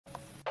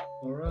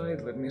All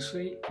right, let me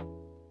see.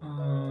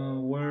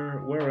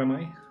 Where am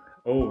I?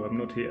 Oh, I'm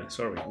not here.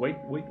 Sorry. Wait.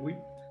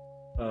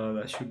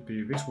 That should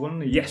be this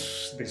one.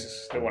 Yes, this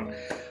is the one.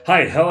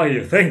 Hi, how are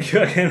you? Thank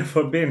you again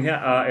for being here.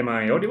 Am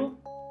I audible?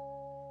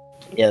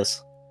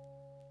 Yes.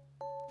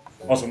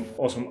 Awesome.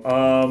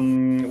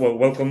 Well,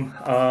 welcome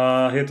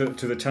here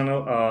to the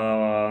channel.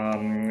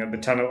 The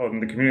channel on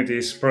the community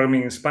is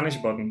programming in Spanish,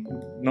 but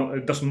no,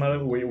 it doesn't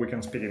matter. We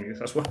can speak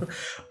English as well.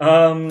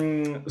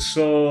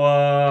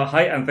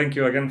 Hi, and thank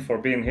you again for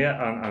being here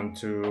and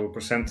to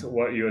present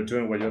what you're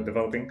doing, what you're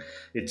developing.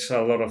 It's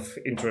a lot of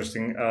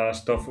interesting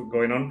stuff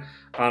going on,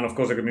 and of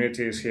course the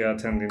community is here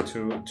attending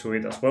to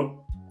it as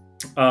well.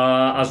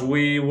 As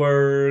we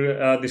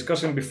were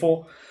discussing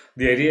before,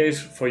 the idea is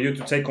for you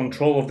to take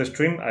control of the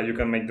stream. You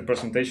can make the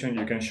presentation,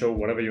 you can show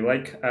whatever you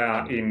like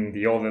in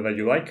the order that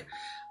you like.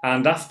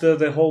 And after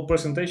the whole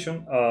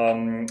presentation,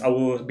 I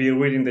will be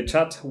reading the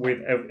chat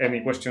with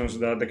any questions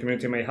that the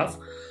community may have.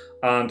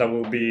 And I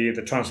will be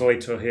the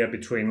translator here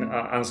between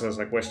answers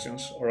and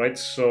questions. All right.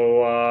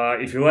 So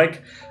if you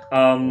like,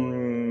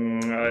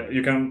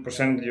 you can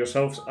present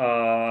yourselves,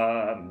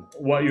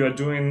 what you are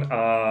doing,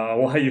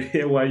 why are you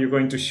here, what are you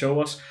going to show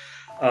us.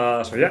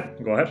 So yeah,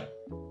 go ahead.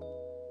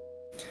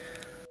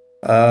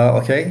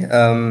 Okay.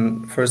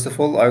 First of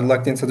all, I would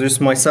like to introduce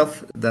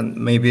myself. Then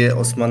maybe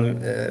Osman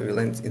will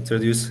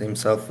introduce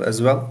himself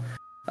as well.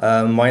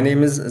 My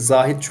name is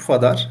Zahid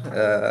Çufadar.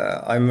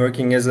 I'm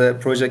working as a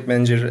project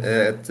manager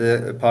at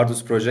the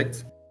Pardus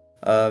project.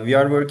 We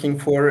are working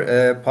for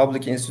a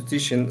public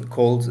institution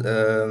called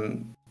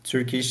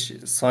Turkish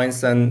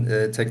Science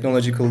and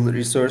Technological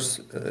Research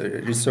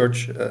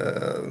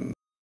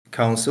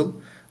Council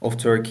of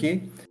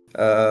Turkey.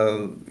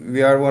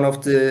 We are one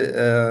of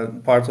the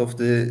part of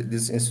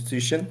this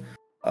institution.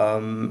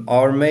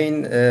 Our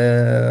main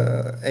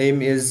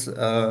aim is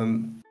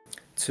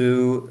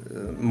to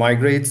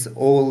migrate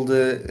all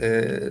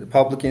the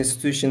public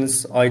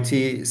institutions'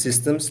 IT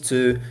systems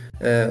to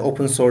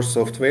open source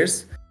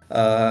softwares,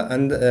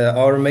 and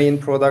our main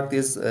product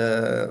is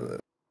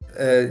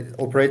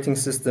operating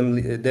system,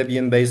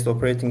 Debian-based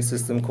operating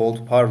system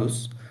called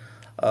Pardus.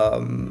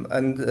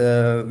 And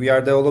we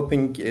are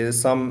developing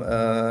some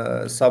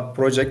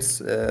sub-projects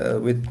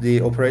with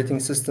the operating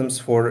systems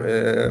for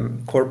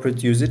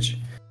corporate usage.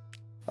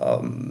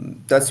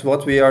 That's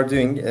what we are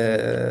doing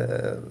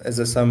as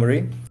a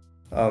summary.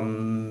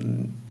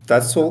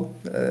 That's all.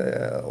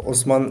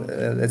 Osman,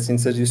 let's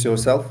introduce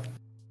yourself.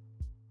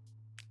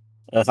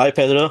 Hi,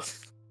 Pedro.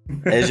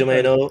 As you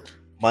may know,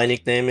 my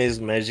nickname is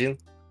Merjin.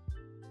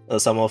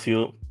 Some of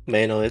you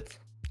may know it.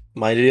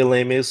 My real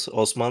name is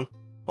Osman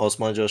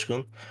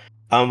Coşkun.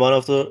 I'm one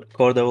of the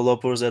core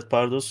developers at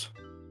Pardus.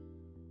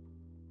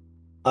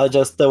 I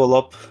just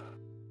develop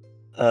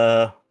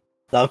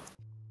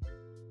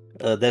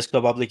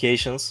desktop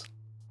applications,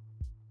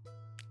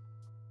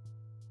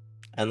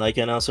 and I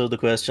can answer the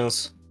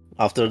questions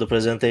after the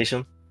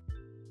presentation.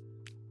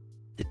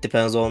 It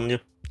depends on you.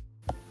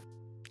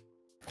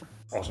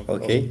 Awesome.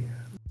 Okay.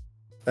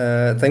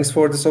 Thanks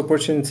for this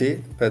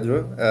opportunity,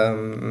 Pedro.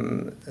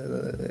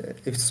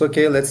 If it's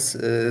okay, let's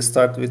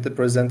start with the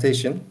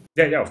presentation.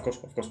 Yeah, of course.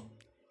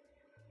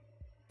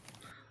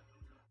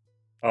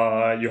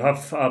 You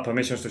have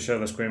permissions to share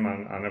the screen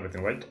and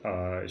everything, right?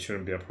 It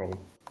shouldn't be a problem.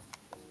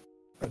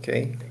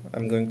 Okay,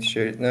 I'm going to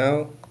share it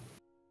now.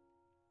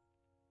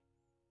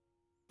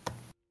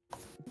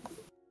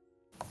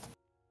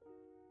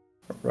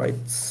 All right,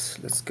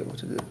 let's go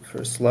to the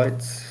first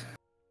slide.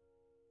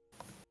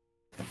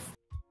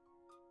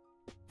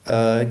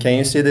 Can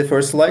you see the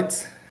first slide?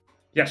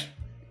 Yes.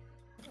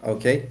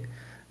 Okay.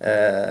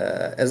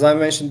 As I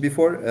mentioned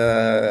before,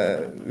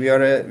 we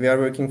are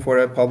working for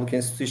a public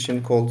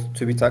institution called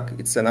TÜBİTAK.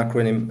 It's an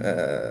acronym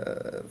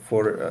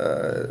for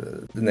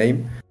the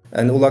name.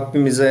 And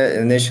ULAKBİM is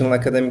a National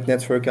Academic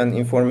Network and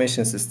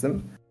Information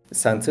System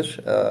Center.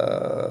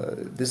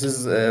 This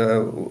is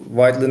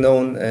widely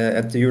known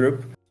at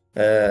Europe.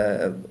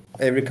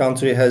 Every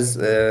country has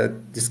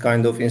this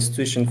kind of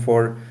institution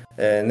for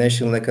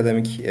national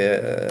academic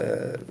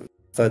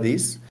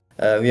studies.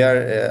 We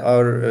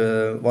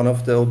are one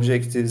of the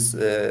objectives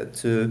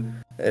to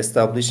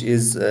establish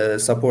is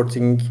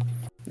supporting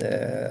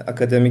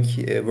academic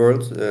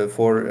world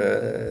for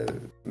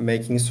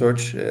making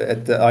search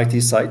at the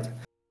IT side.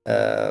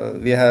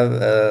 We have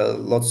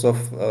lots of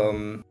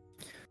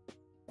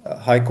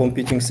high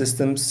computing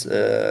systems,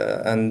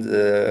 and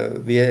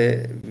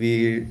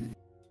we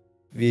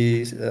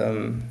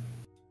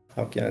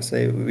how can I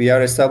say, we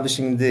are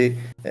establishing the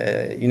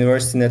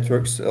university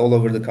networks all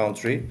over the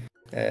country,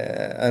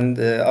 and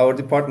our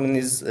department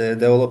is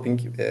developing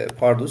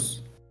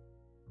Pardus.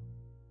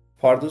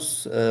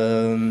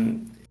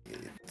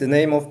 The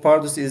name of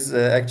Pardus is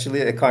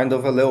actually a kind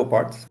of a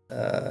leopard,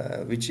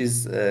 which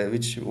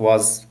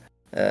was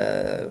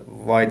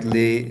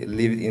widely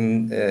lived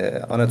in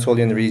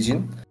Anatolian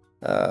region,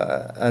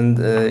 and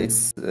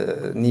it's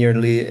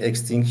nearly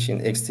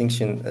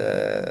extinction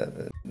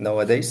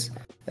nowadays.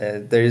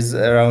 There is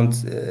around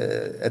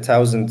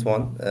 1,000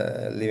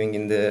 living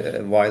in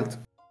the wild.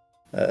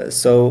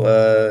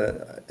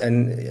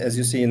 And as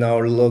you see in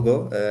our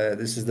logo,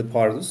 this is the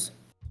Pardus.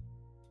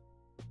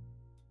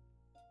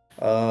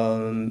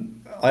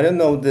 I don't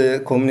know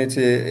the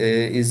community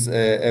is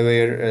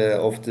aware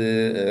of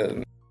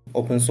the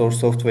open source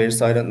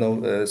softwares. I don't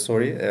know,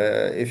 sorry.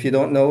 If you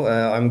don't know,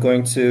 I'm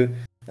going to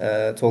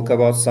talk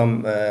about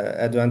some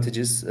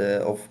advantages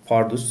of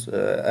Pardus,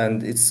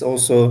 and it's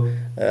also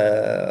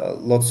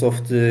lots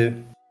of the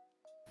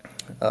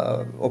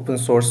open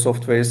source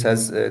softwares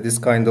has this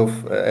kind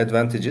of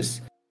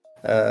advantages.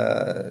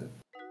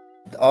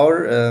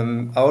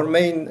 Our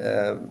main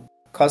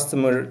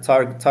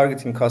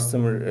targeting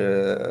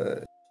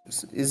customer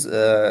is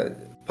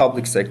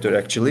public sector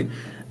actually.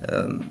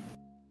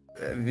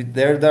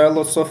 There are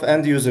lots of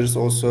end users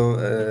also,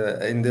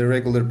 and the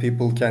regular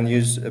people can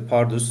use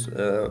Pardus,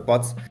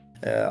 but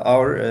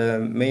our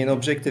main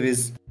objective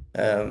is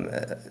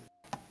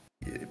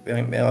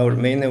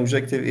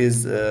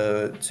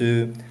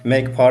to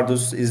make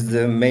Pardus is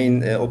the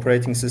main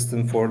operating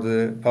system for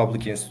the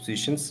public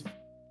institutions.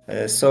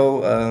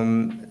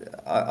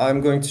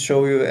 I'm going to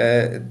show you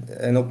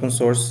an open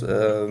source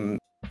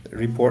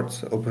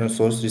open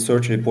source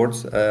research report,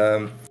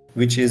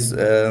 which is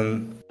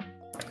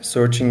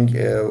searching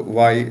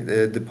why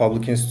the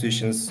public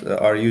institutions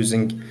are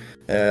using,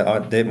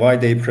 why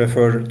they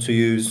prefer to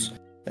use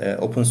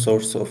open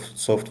source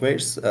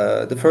softwares.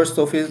 The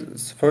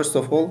first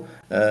of all,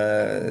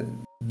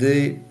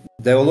 the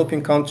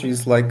developing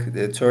countries like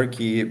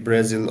Turkey,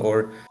 Brazil,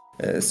 or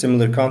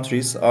similar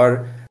countries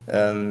are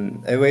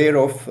aware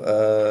of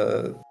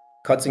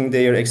cutting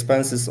their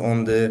expenses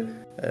on the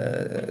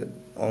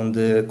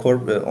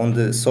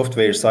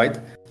software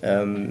side.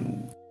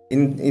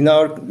 In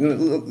our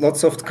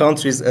lots of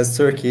countries as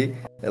Turkey,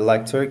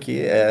 like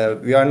Turkey,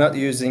 we are not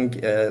using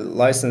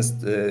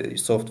licensed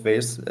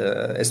softwares,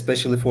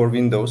 especially for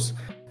Windows.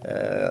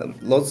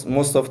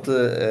 Most of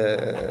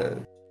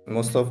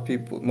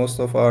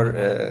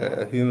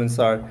our humans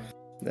are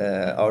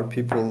our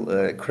people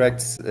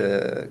cracks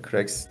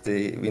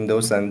the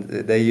Windows and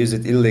they use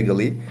it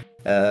illegally.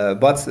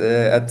 But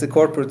at the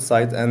corporate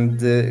side and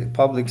the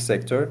public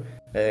sector,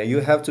 you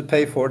have to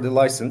pay for the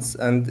license,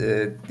 and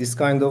this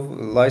kind of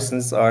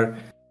license have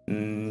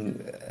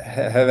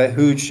a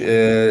huge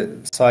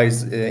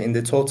size in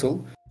the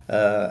total.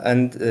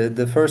 And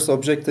the first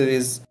objective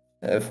is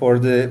for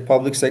the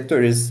public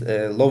sector is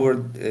lower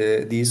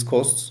these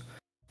costs.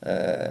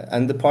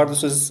 And the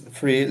Pardus is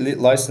free,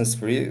 license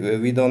free.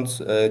 We don't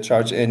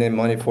charge any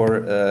money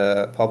for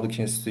public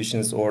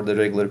institutions or the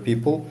regular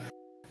people.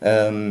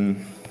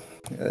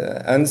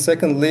 And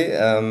secondly,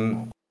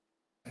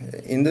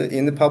 in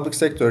the public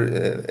sector,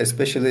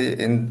 especially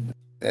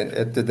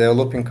at the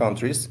developing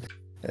countries,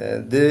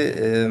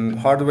 the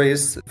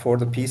hardwares for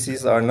the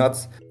PCs are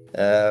not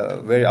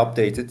very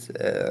updated.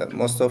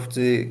 Most of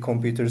the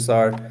computers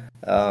are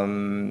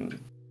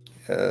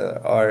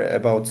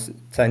about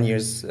 10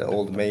 years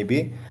old,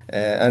 maybe,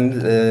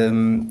 and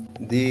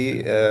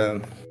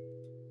the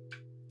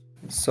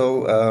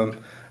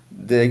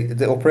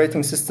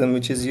operating system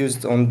which is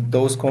used on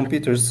those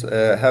computers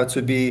have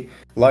to be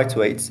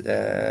lightweight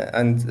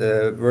and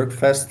work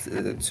fast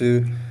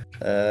to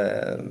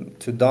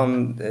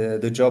done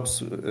the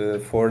jobs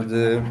for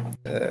the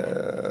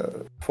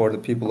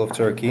people of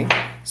Turkey.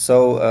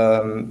 So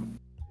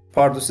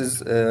Pardus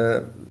is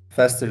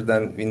faster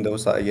than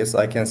Windows, I guess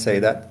I can say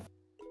that.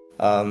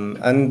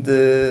 And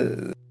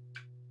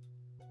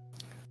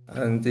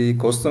the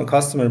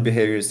customer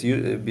behaviors,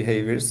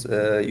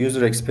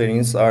 user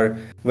experience are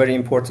very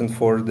important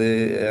for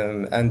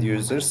the end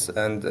users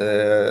and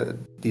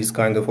these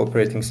kind of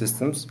operating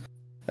systems.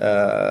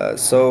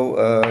 So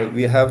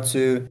we have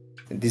to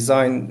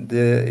design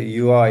the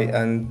UI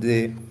and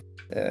the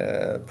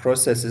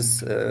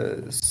processes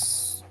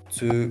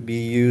to be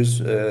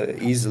used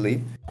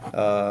easily.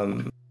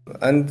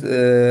 And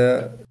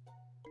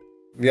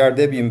we are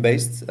Debian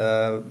based.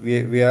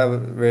 We are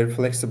very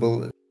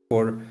flexible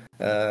for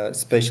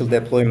special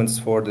deployments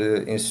for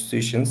the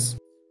institutions.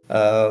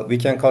 We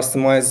can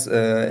customize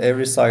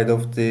every side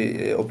of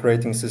the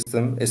operating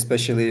system,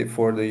 especially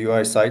for the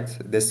UI side,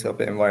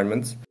 desktop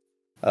environment.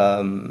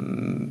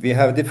 We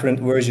have different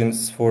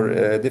versions for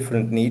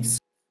different needs.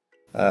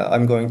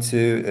 I'm going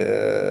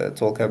to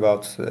talk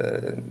about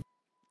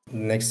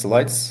next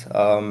slides.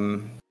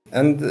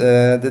 And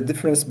the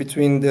difference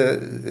between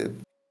the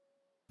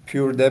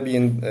pure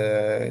Debian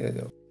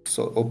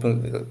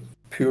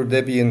pure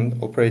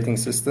Debian operating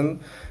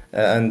system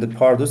and the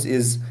Pardus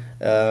is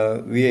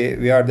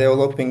we are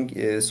developing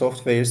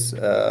softwares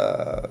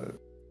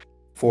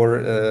for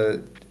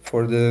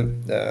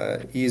the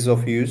ease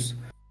of use,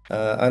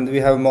 and we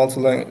have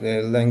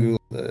multi-language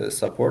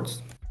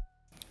support.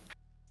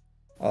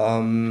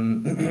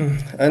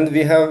 And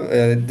we have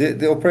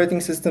the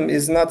operating system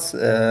is not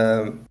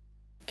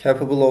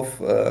capable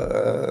of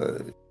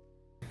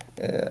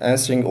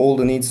answering all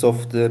the needs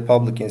of the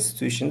public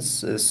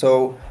institutions.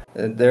 So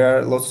there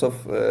are lots of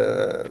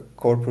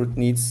corporate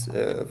needs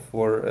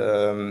for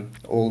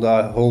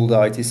whole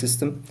IT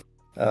system.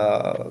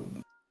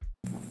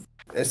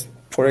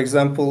 for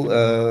example,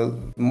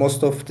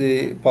 most of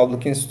the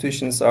public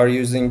institutions are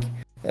using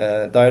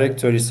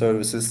directory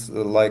services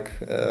like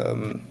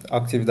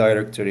Active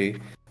Directory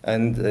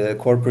and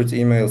corporate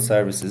email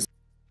services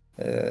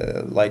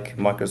like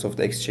Microsoft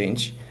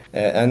Exchange,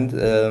 and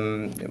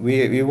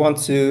we want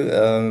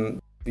to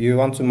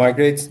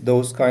migrate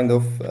those kind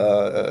of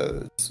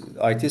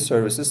IT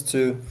services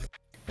to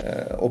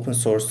open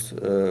source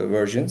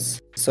versions.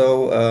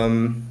 So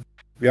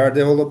we are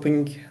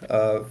developing.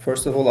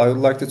 First of all, I would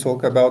like to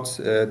talk about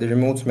the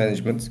remote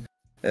management,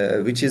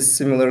 which is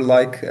similar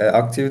like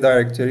Active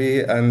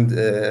Directory and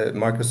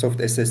Microsoft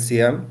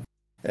SSCM.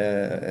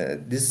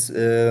 This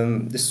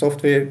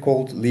software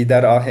called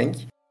Lider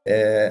Ahenk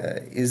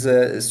is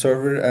a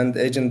server and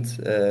agent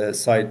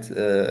side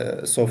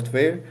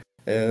software,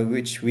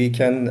 which we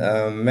can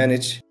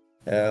manage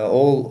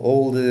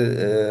all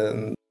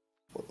the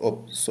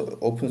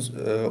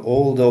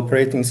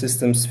operating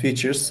systems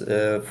features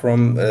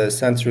from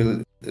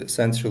central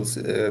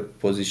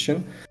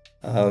position.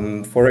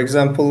 For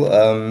example,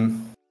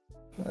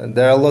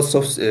 there are lots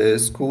of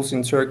schools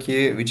in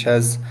Turkey which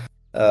has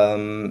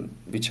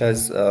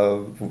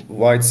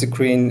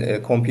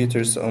widescreen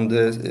computers on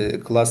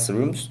the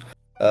classrooms,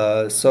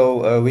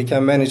 so we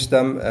can manage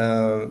them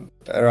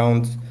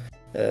around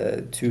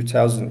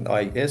 2000,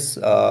 I guess,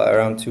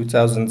 around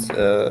 2000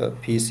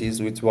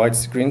 PCs with wide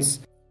screens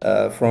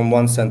from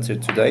one center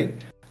today,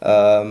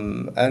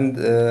 and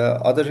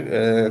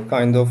other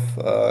kind of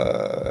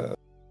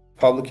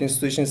public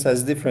institutions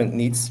has different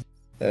needs.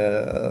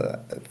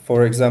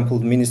 For example,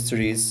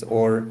 ministries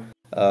or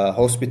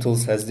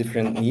hospitals has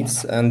different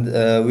needs, and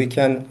we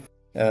can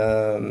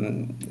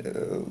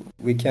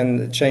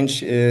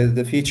change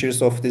the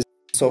features of this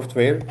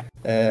software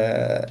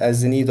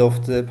as the need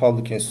of the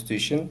public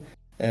institution.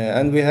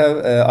 And we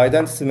have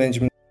identity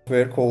management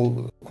software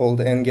called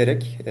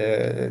Engerek.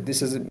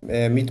 This is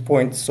a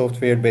midpoint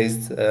software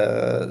based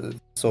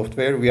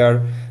software. We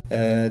are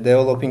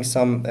developing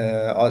some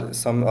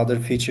other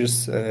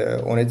features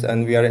on it,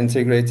 and we are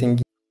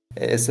integrating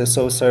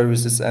SSO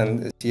services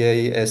and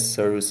CAS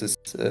services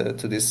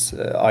to this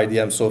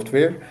IDM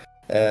software.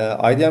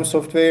 IDM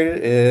software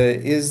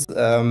is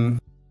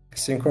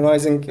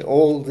synchronizing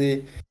all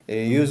the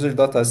user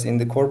data in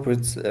the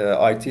corporate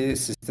IT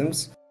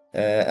systems.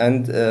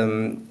 And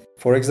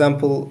for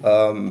example,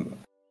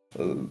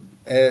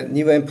 a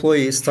new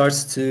employee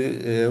starts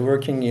to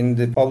working in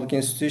the public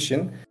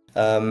institution.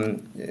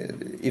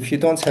 If you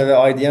don't have an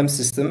IDM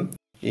system,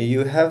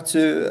 you have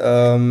to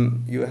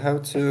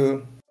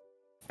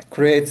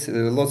create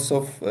lots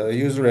of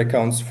user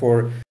accounts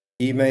for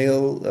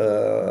email,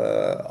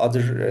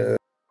 other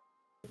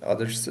how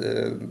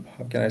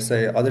can I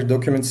say, other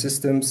document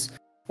systems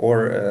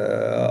or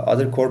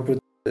other corporate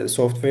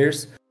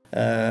softwares,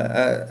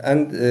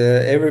 and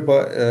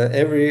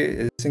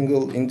every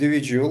single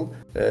individual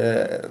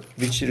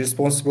which is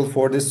responsible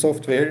for this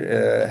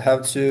software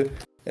have to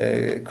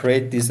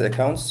create these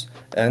accounts.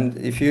 And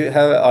if you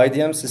have an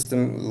IDM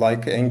system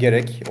like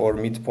Engerek or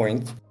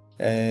Midpoint,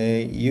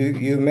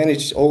 you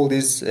manage all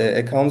these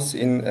accounts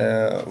in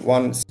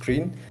one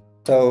screen.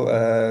 So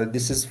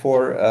this is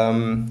for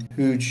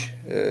huge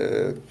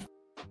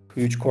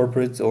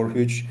corporate or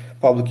huge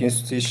public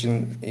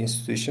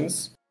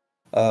institutions.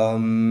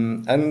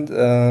 And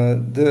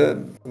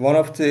one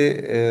of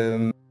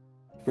the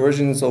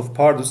versions of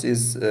Pardus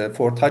is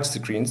for touch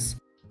screens,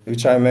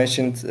 which I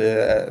mentioned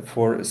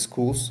for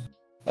schools.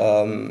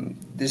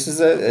 This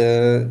is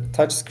a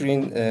touch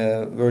screen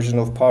version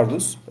of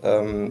Pardus.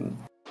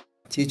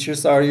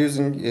 Teachers are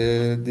using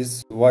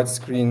these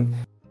widescreen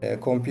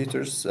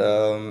computers.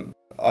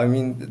 I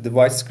mean, the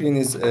widescreen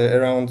is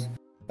around,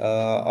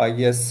 I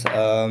guess,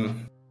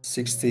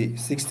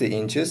 60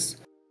 inches.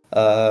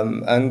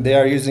 And they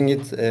are using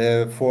it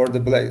for the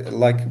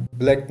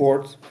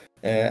blackboard,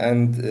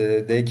 and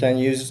they can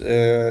use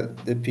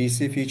the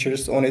PC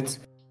features on it.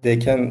 They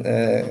can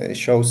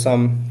show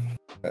some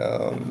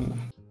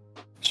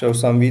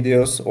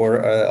videos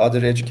or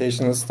other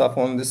educational stuff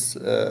on this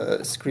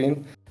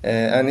screen,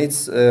 and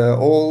it's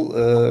all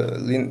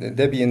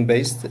Debian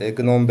based,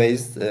 GNOME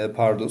based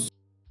Pardus.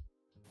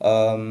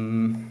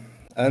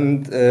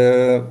 And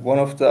one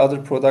of the other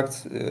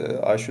products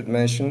I should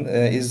mention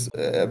is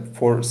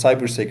for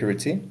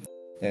cybersecurity.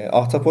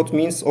 Ahtapot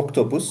means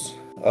octopus.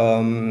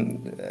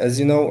 As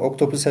you know,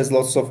 octopus has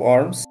lots of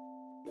arms,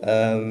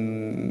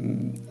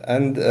 and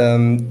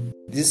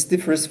this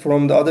differs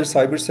from the other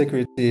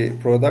cybersecurity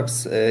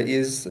products.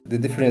 Is the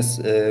difference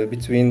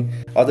between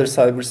other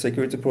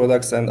cybersecurity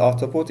products and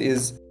Ahtapot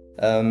is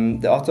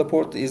the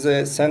Ahtapot is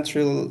a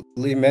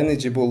centrally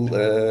manageable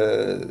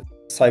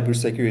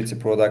cybersecurity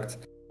product.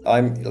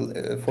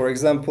 For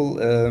example,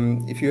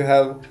 if you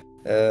have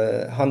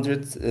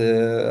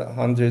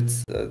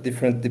 100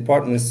 different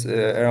departments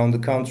around the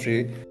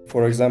country,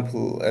 for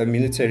example, a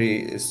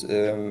military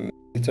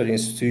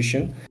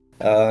institution,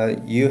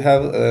 you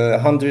have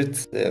 100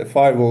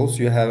 firewalls,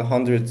 you have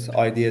 100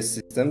 IDS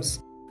systems,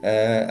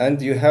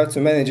 and you have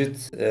to manage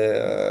it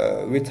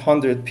with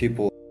 100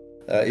 people.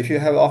 If you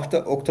have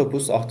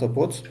octopus,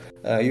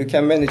 you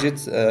can manage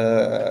it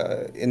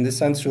in the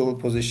central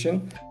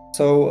position.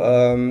 So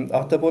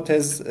Octopus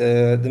has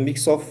the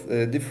mix of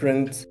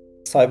different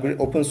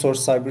open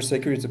source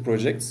cybersecurity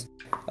projects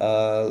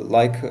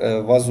like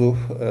Wazoo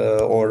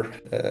or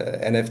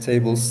NF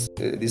tables,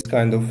 this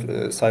kind of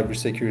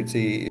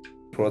cybersecurity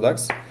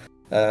products.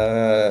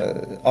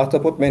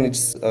 Octopus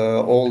manages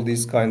all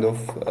these kind of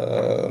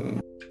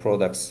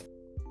products,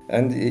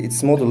 and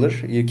it's modular.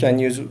 You can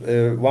use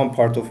one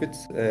part of it,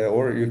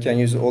 or you can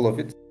use all of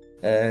it.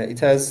 It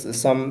has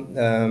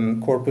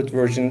some corporate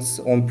versions,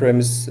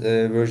 on-premise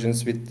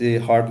versions with the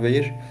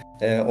hardware,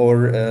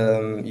 or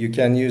you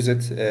can use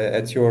it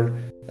at your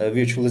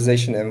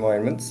virtualization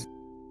environments.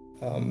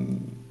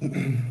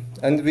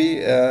 And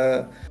we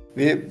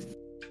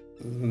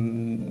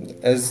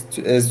as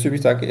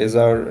TÜBİTAK, as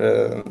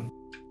our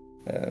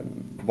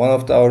one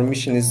of our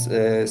mission is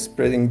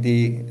spreading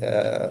the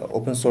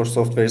open source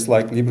softwares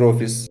like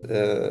LibreOffice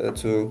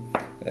to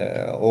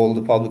all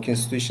the public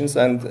institutions,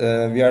 and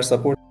we are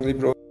supporting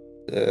LibreOffice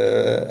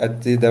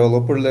at the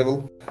developer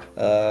level.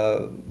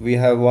 We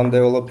have one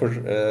developer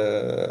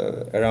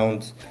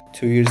around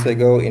 2 years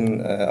ago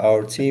in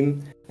our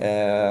team,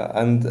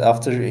 and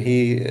after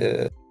he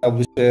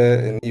established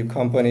a new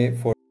company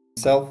for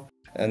himself,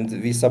 and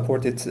we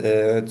support it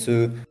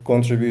to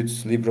contribute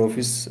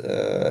LibreOffice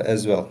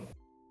as well.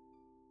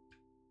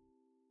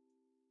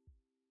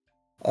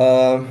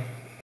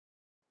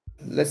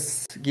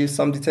 Let's give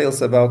some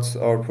details about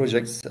our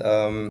projects.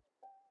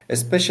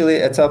 Especially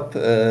ETAP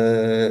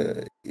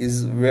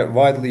is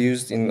widely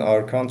used in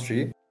our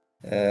country.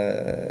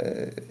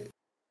 At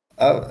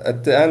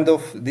the end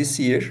of this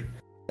year,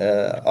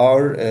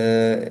 our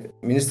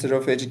Minister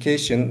of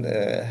Education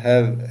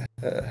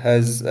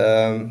has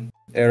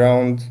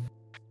around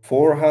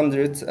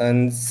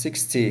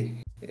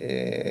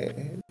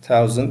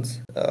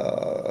 460,000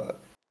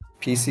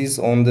 PCs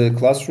on the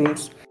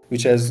classrooms,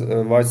 which has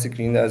a wide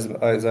screen, as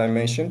I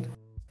mentioned.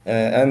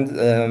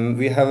 And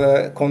we have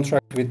a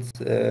contract with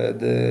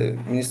the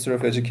Minister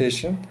of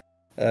Education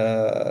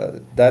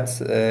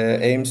that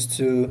aims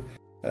to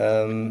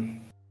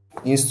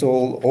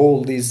install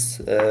all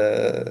these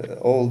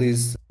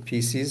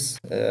PCs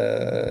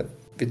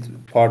with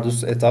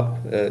Pardus ETAP,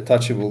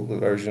 touchable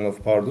version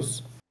of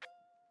Pardus.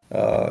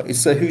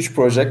 It's a huge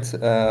project.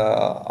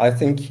 I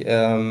think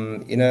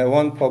in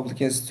one public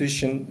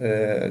institution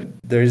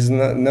there is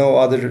no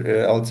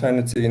other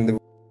alternative in the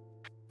world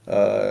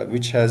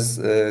which has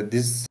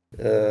this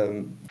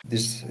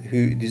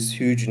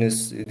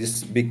hugeness,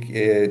 this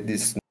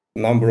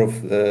number of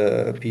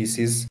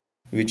PCs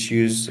which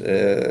use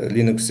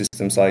Linux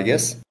systems, I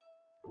guess.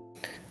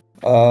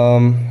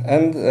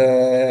 And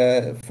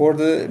for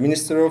the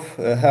Minister of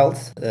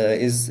Health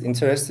is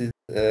interested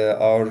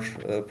our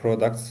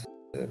products,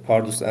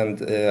 Pardus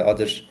and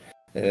other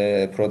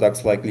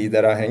products like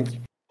Lidera Henk.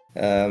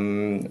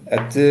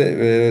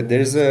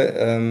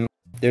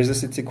 There's a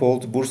city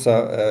called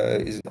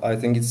Bursa. I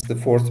think it's the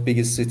 4th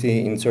biggest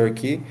city in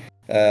Turkey.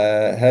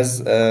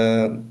 Has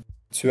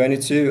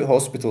 22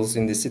 hospitals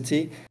in the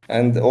city,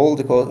 and all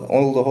the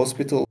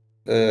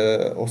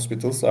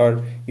hospitals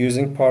are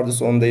using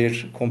Pardus on their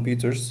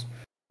computers.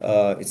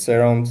 It's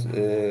around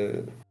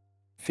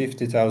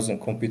 50,000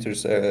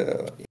 computers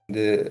in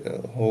the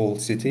whole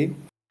city.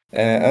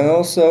 And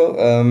also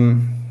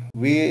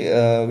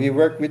we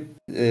work with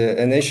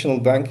a national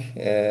bank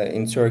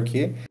in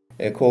Turkey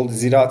called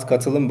Ziraat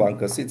Katılım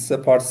Bankası. It's a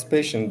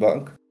participation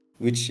bank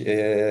which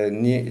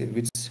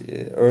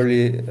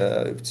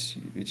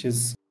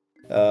is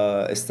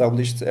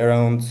established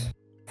around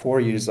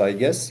 4 years, I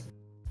guess.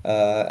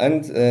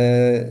 And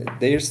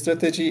their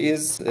strategy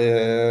is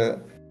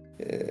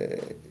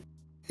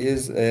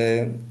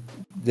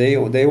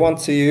they want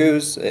to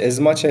use as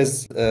much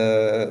as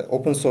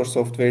open source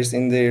softwares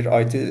in their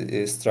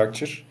IT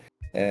structure,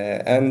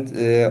 and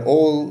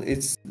all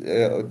its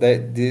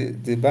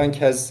the bank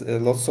has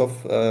lots of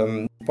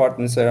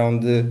partners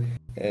around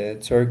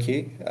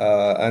Turkey,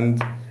 and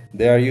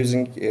they are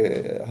using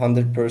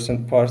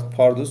 100%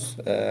 Pardus,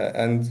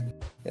 and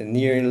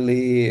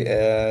nearly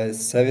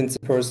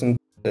 70%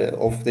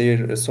 of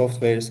their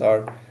softwares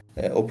are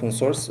open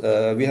source.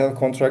 We have a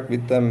contract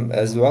with them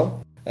as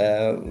well.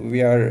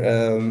 We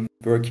are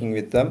working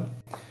with them.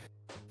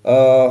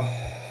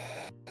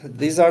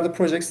 These are the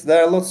projects.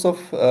 There are lots of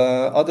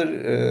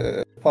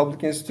other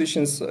public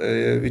institutions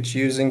which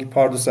using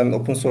Pardus and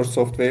open source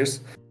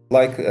softwares,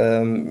 like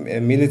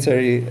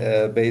military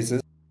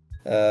bases,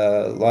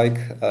 like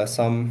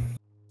some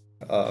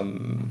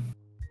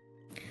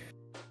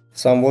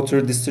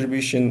water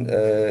distribution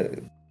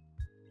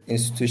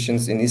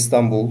institutions in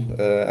Istanbul,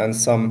 and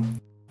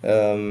some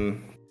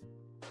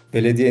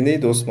belediye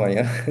neydi Osman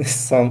ya?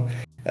 Some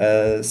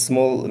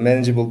small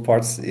manageable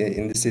parts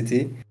in the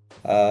city.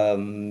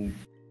 And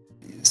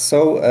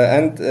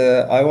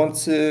I want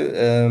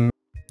to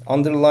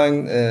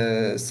underline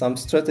some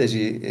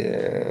strategy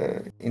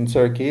in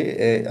Turkey.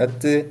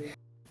 At the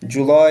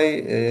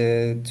July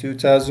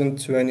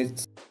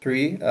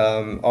 2023,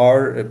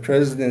 our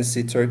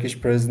presidency, Turkish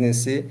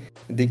presidency,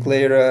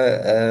 declared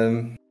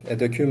a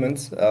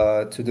document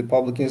to the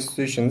public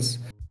institutions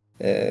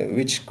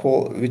which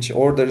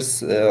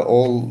orders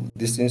all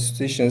these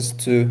institutions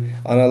to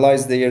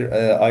analyze their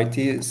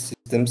IT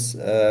systems,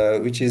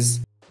 which is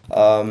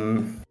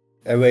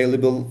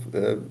available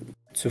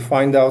to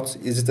find out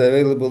is it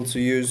available to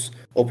use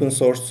open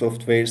source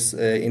softwares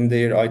in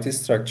their IT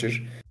structure.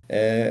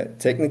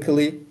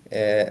 Technically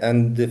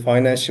and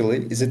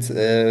financially, is it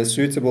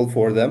suitable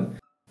for them?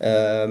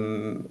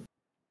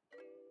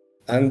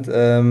 And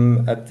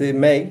at the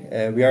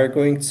May, we are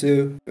going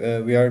to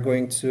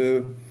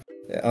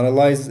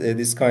analyze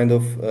this kind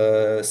of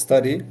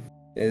study.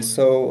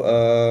 So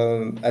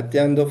at the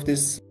end of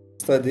this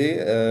study,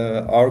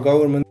 our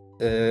government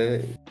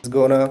is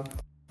gonna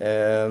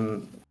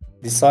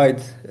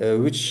decide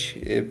which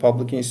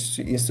public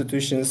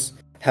institutions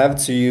have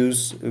to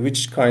use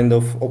which kind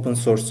of open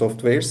source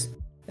softwares,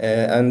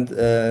 and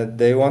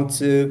they want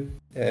to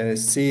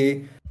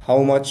see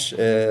how much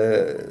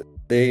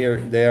their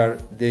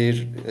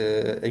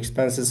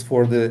expenses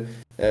for the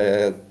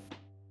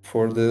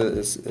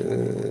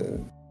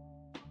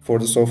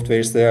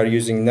softwares they are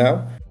using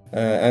now,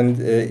 and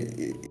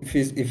if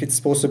it's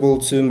possible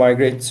to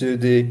migrate to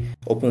the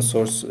open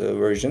source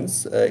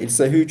versions.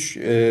 It's a huge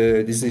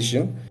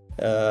decision,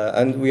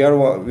 and we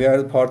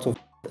are part of.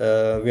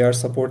 We are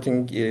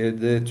supporting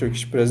the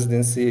Turkish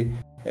presidency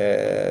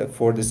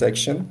for this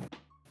action.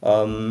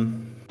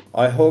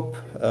 I hope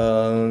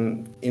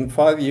in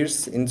 5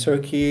 years in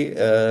Turkey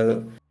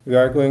we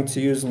are going to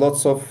use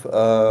lots of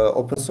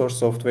open source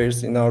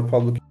softwares in our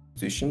public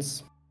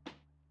institutions.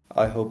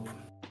 I hope.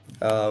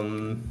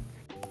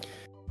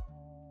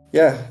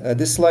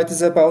 This slide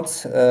is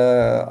about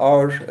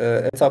our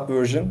ETAP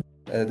version.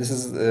 This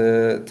is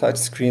the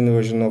touchscreen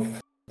version of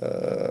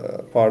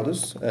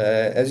Pardus.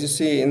 As you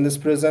see in this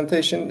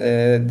presentation,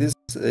 this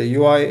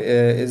UI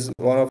is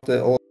one of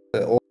the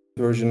old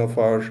version of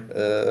our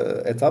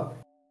ETAP.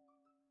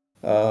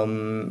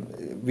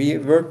 We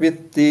work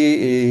with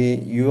the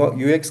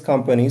UX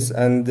companies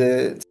and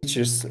the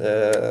teachers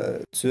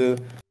to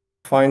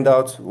find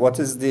out what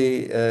is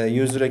the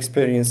user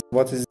experience,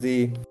 what is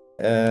the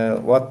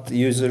what the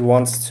user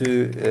wants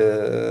to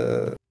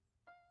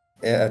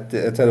at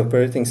the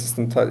operating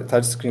system,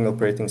 touchscreen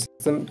operating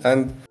system,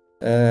 and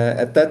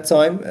at that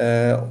time,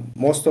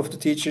 most of the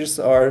teachers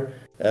are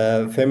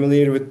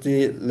familiar with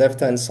the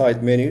left-hand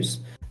side menus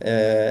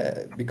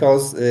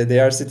because they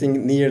are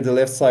sitting near the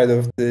left side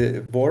of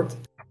the board.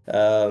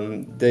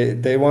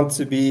 They want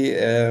to be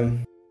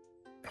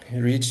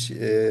reach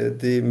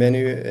the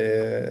menu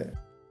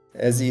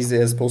as easy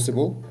as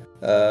possible,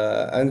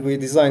 and we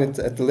design it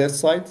at the left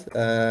side.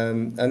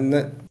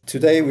 And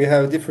today we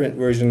have a different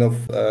version of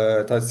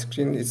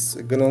touchscreen. It's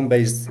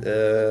GNOME-based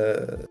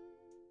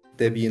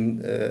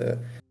Debian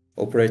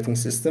operating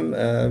system,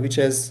 which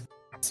has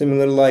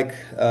similar like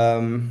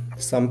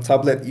some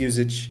tablet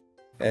usage,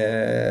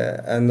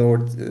 and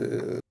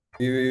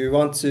we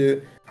want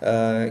to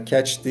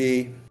catch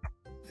the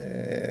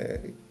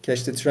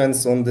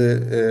trends on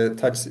the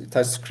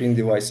touch screen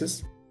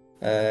devices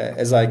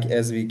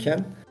as we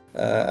can,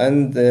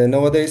 and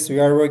nowadays we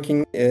are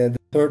working the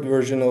third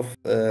version of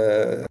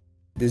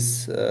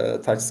this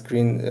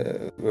touchscreen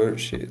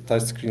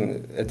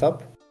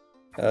ETAP.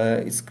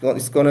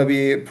 It's gonna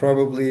be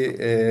probably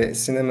a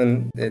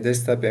Cinnamon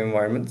desktop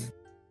environment,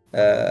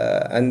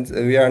 and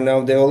we are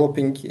now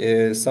developing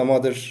some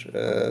other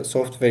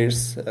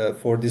softwares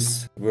for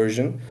this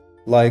version,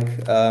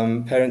 like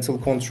parental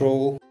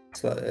control.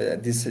 So,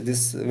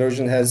 this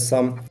version has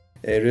some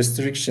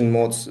restriction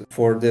modes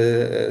for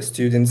the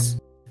students,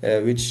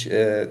 which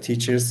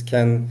teachers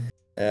can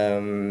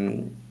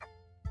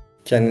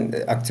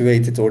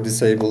activate it or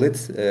disable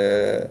it,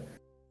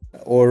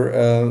 or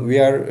we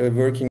are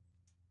working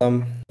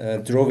some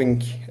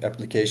drawing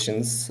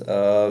applications.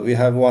 We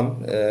have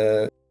one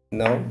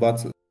now,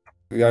 but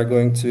we are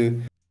going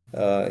to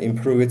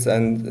improve it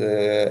and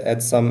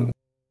add some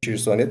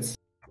features on it.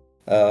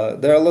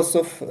 There are lots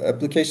of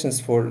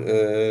applications for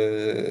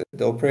the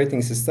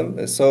operating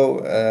system, so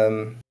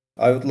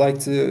I would like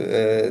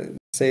to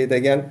say it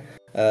again.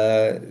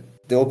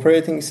 The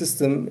operating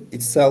system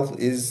itself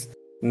is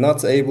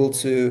not able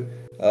to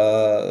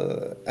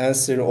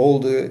answer all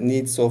the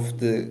needs of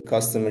the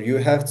customer. You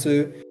have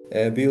to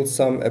build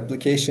some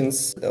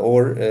applications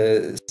or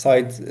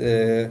side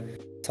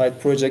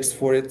projects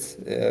for it,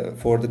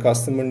 for the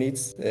customer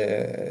needs.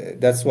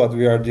 That's what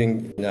we are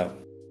doing now.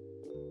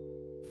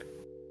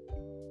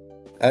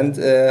 And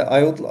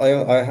I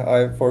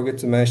forgot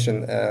to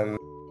mention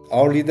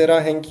our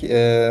Lidera-Henk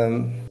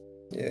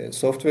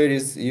software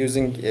is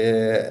using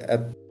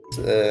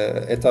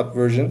ETAP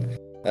version,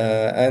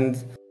 and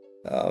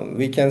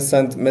we can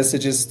send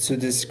messages to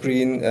the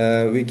screen.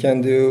 We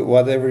can do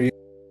whatever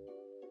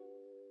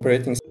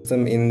operating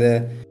system in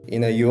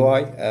a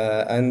UI,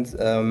 and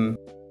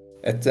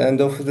at the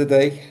end of the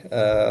day,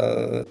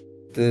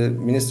 the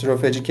Minister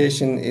of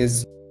Education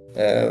is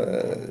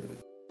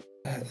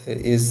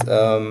is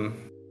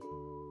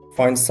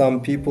find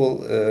some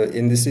people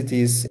in the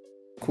cities,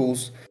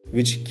 schools,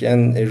 which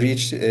can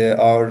reach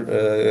our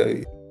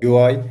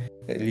UI,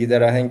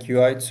 Lider Ahenk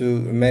UI,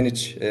 to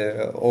manage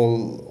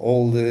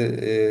all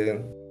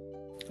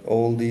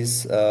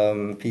these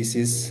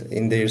PCs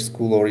in their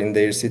school or in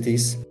their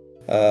cities.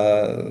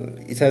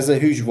 It has a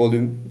huge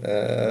volume.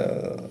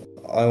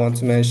 I want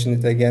to mention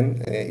it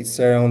again. It's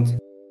around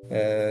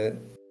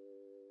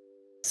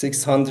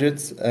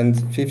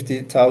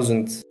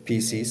 650,000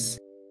 PCs,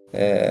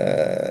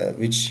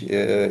 which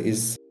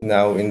is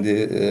now in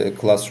the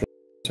classroom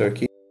in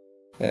Turkey,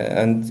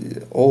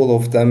 and all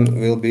of them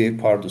will be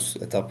Pardus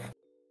etap.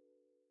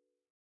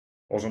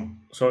 Awesome.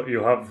 So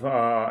you have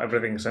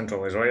everything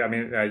centralized, right? I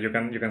mean, you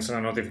can send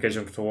a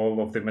notification to all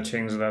of the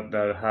machines that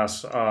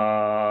has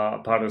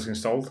Pardus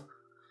installed,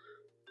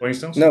 for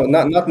instance. No,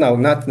 not now.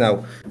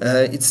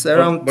 It's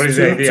around what is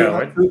the idea,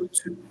 right?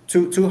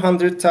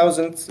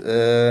 200,000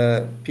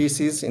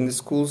 PCs in the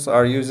schools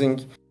are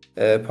using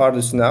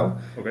Pardus now.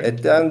 Okay.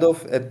 At the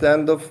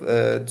end of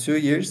 2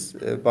 years,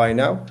 by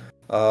now,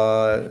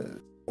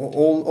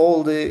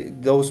 all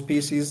those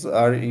PCs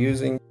are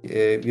using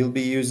will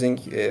be using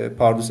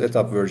Pardus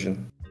etap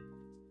version.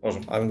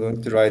 Awesome. I'm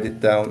going to write it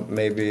down.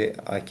 Maybe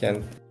I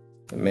can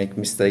make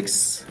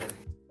mistakes.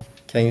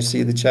 Can you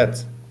see the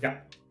chat? Yeah.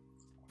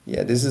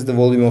 Yeah, this is the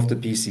volume of the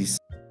PCs.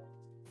 Okay.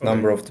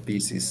 Number of the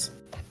PCs.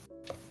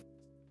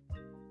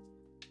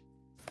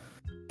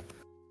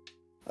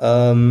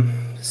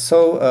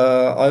 So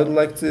I would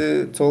like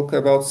to talk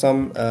about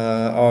some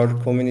our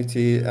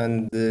community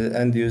and the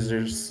end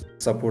users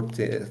support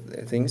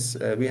things.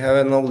 We have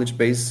a knowledge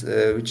base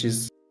which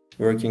is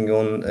working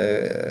on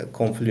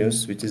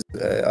Confluence, which is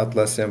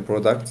Atlassian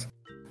product.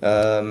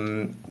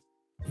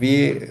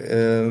 We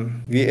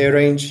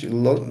arrange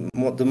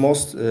the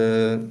most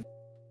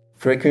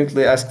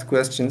frequently asked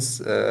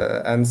questions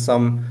and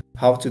some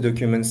how-to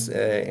documents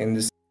in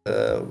this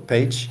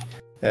page.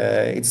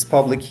 It's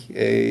public.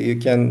 You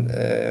can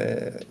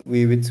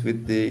view it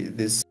with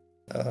this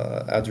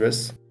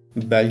address,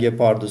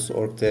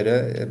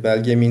 belgepardus.org.tr.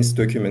 Belge means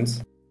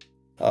document.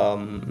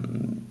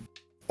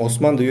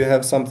 Osman, do you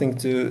have something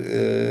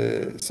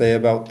to say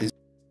about this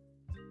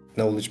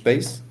knowledge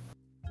base?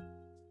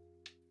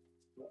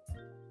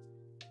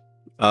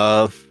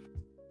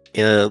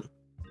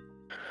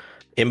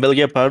 In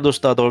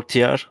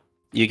belgepardus.org.tr,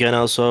 you can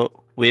also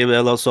view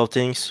a lot of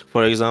things.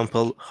 For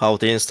example, how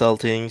to install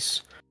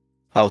things,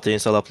 how to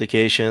install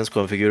applications,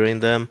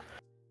 configuring them.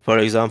 For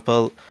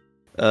example,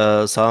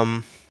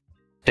 some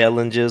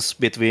challenges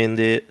between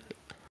the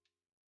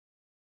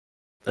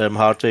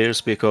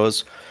hardwares,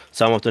 because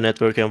some of the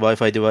network and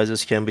Wi-Fi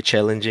devices can be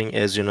challenging,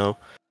 as you know,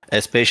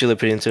 especially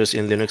printers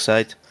in Linux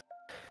side.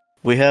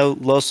 We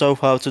have lots of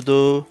how to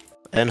do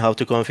and how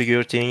to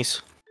configure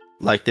things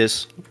like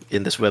this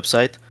in this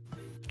website.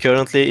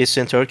 Currently it's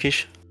in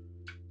Turkish,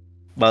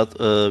 but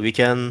we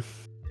can,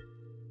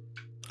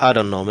 I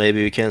don't know,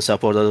 maybe we can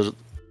support other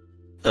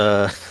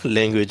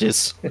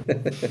languages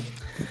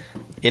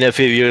in a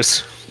few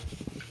years.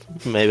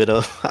 Maybe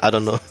though, I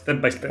don't know.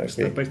 Step by step, Okay.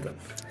 step by step.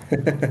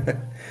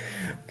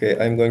 Okay,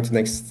 I'm going to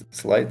next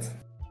slide.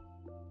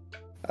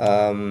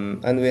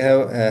 And we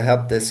have a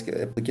help desk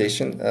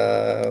application,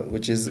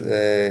 which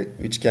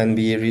can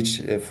be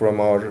reached from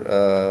our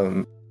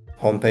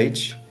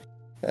homepage,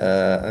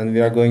 and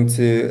we are going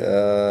to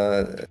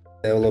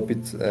develop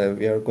it.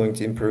 We are going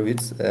to improve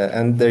it,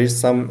 and there is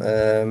some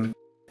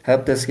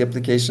help desk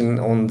application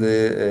on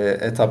the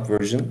etap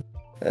version,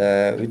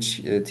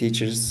 which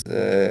teachers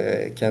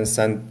can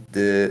send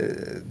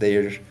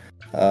their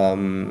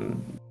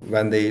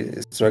when they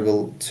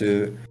struggle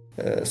to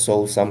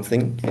solve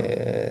something,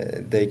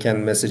 they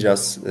can message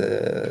us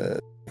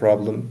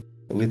problem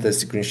with a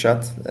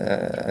screenshot,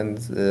 and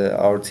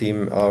our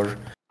team, our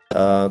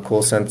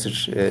call center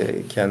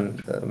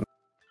can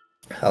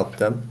help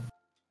them.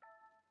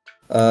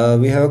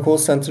 We have a call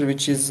center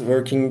which is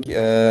working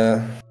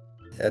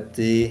at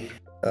the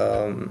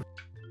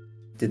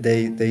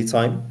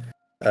daytime.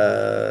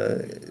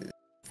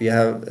 We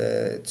have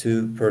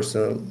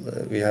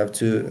we have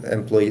two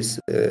employees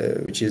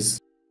which is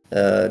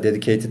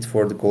dedicated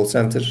for the call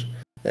center.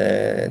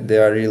 They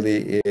are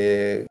really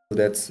good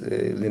at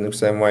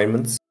Linux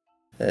environments.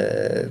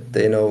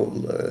 They know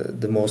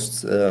the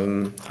most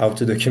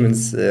how-to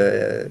documents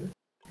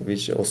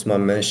which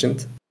Osman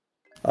mentioned.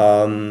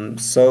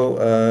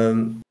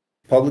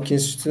 Public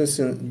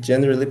institutions,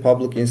 generally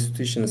public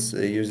institutions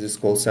use this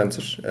call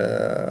center,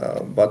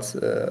 but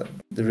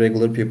the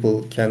regular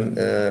people can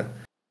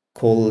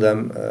call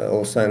them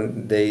also,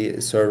 and they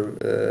serve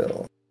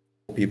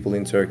people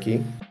in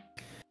Turkey.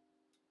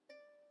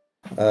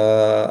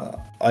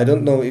 I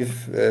don't know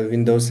if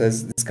Windows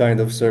has this kind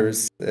of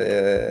service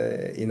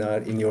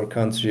in your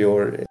country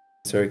or in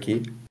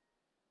Turkey.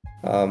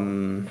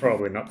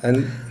 Probably not.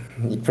 And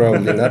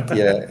probably not,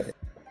 yeah.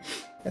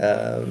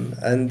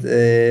 And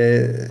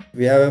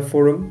we have a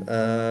forum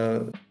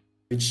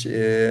which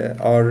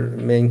our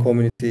main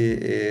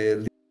community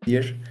lead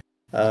here.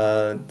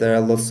 There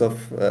are lots of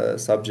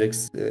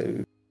subjects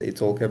they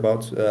talk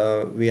about.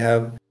 We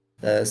have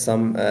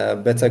some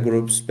beta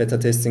groups, beta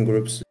testing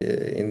groups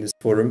in this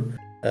forum.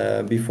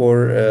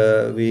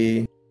 Before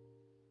we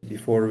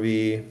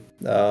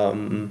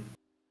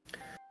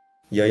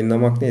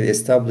yayınlamak neydi?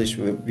 Establish.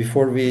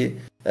 Before we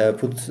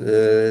put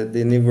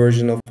the new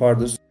version of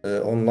Pardus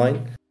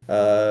online,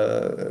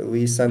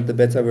 we sent the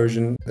beta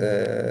version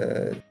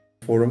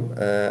forum,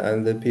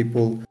 and the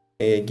people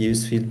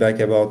gives feedback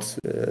about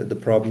the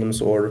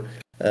problems or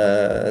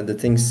the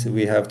things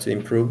we have to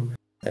improve.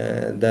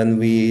 Then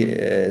we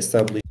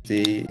establish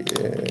the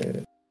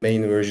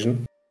main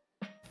version.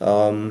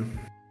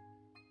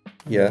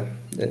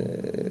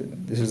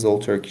 This is all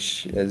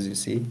Turkish, as you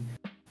see.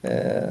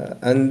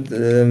 And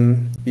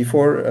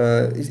before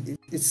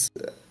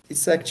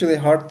it's actually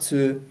hard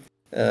to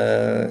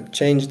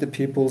change the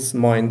people's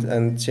mind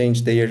and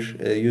change their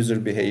user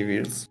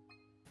behaviors.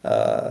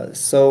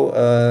 So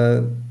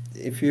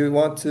if you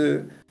want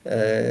to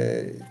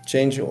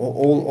change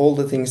all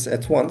the things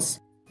at once,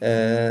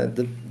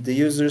 the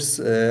users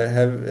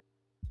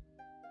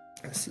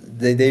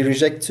they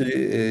reject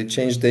to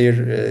change their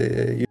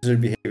user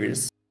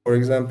behaviors. For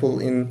example,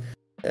 in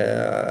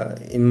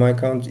my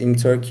country, in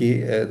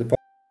Turkey, the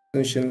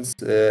institutions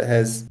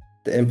has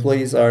the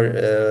employees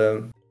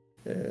are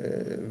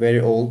very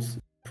old.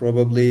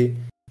 Probably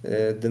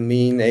the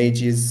mean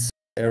age is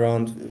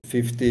around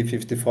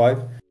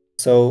 50-55.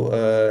 So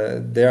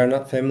they are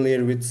not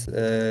familiar with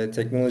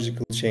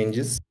technological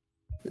changes.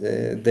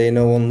 They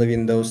know only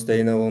Windows.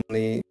 They know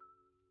only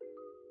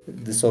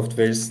the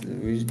softwares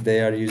which they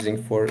are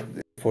using for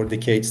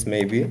decades,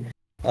 maybe.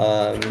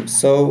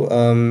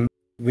 So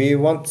we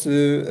want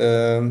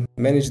to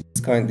manage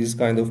this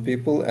kind of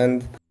people,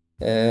 and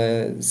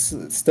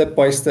step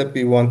by step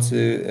we want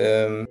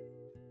to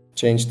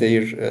change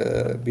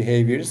their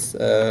behaviors.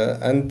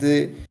 And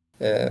the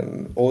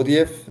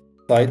ODF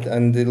site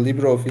and the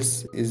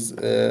LibreOffice is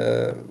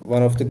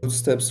one of the good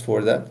steps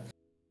for that.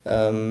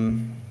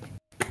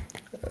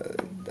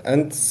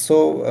 And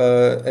so,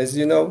 as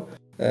you know,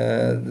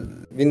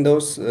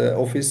 Windows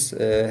Office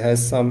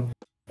has some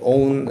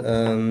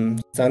own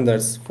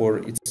standards for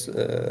its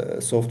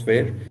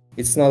software.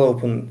 It's not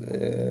open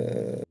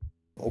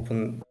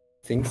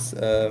things.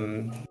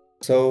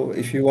 So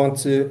if you want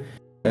to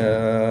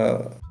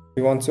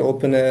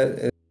open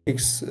a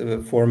fixed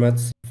format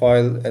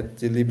file at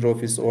the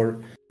LibreOffice or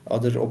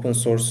other open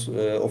source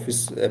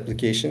Office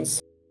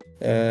applications,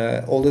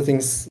 all the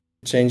things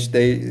change.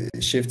 They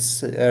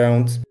shifts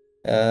around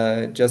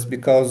just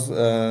because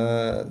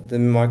the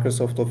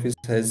Microsoft Office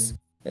has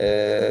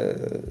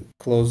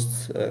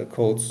closed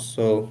codes,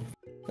 so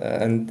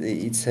and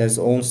it has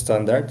own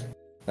standard.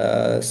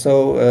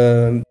 So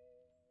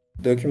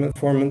document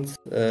format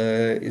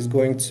is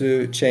going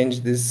to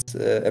change this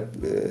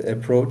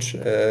approach,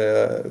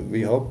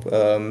 we hope.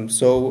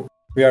 So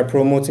we are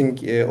promoting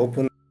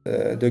open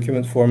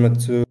document format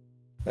to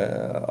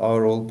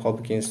our all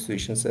public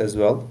institutions as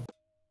well.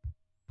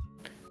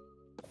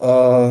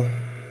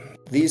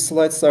 These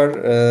slides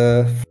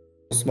are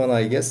Osman,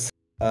 I guess.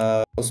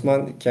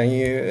 Osman, can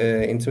you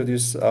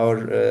introduce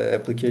our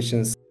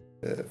applications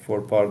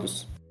for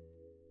Pardus?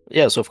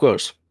 Yes, of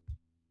course.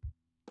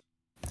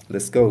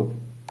 Let's go.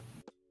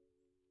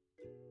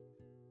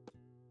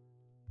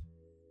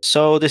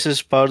 So this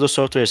is Pardus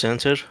Software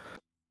Center,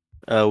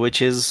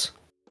 which is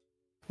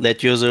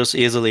let users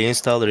easily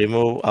install,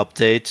 remove,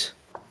 update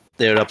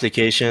their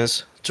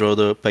applications through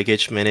the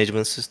package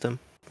management system,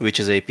 which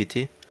is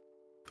APT.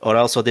 Or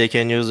also they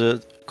can use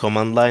a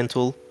command line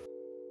tool.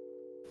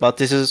 But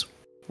this is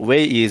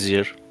way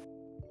easier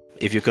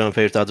if you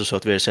compare to other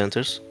software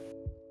centers.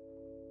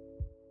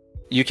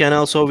 You can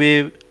also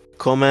view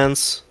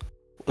comments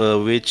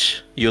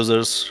which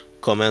users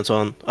comment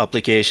on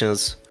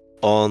applications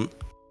on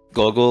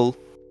Google,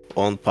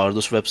 on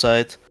Pardus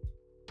website,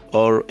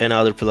 or any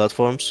other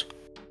platforms.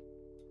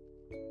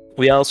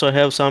 We also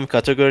have some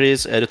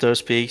categories, editor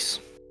speaks,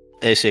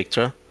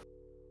 etc.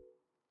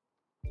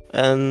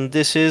 And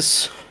this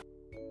is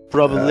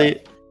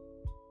probably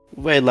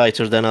way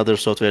lighter than other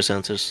software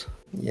centers.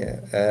 Yeah,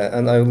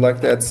 and I would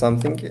like to add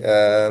something.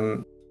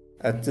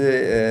 At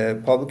the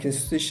public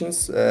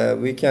institutions,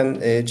 we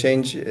can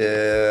change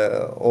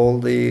all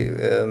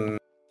the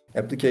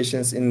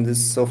applications in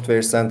this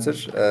software center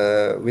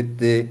with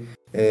the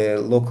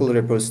local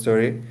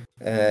repository,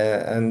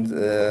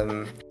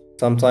 and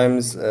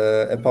sometimes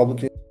a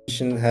public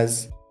institution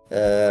has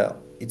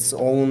its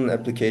own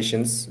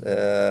applications,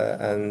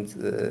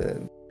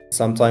 and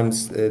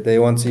sometimes they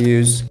want to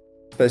use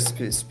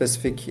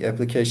specific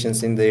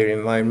applications in their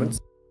environment.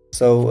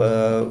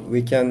 So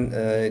we can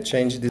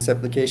change this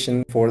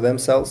application for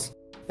themselves,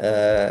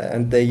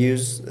 and they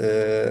use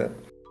the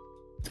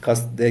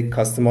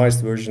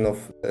customized version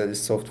of the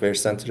software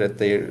center at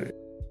their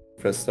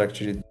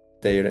infrastructure,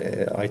 their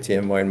IT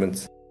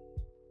environment.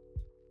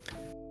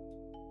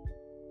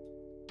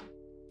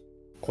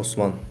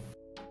 Osman.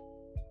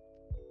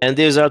 And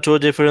these are two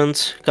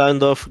different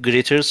kind of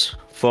greeters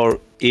for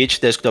each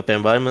desktop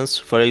environments.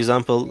 For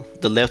example,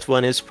 the left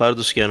one is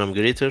Pardus Genome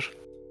Greeter,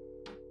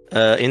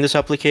 In this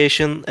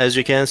application, as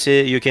you can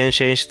see, you can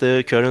change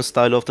the current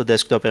style of the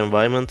desktop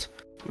environment,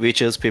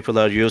 which is people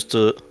are used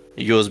to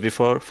use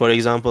before. For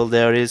example,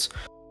 there is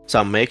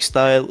some Mac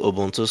style,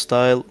 Ubuntu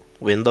style,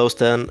 Windows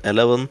 10,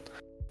 11,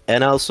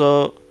 and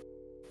also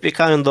we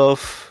kind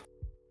of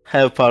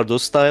have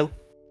Pardus style,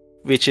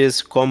 which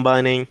is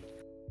combining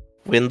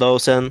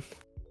Windows and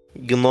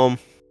GNOME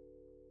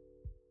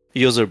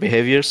user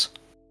behaviors.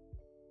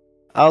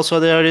 Also,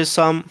 there is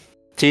some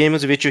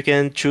themes which you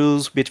can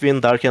choose between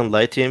dark and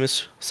light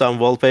themes, some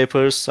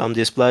wallpapers, some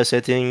display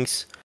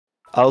settings.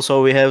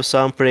 Also, we have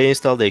some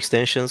pre-installed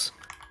extensions.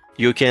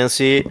 You can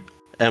see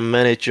and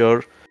manage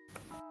your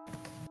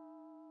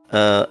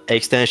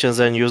extensions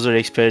and user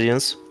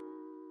experience.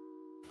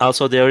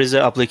 Also, there is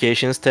an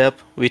applications tab,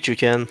 which you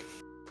can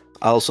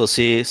also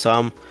see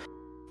some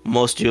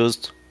most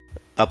used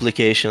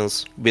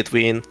applications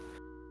between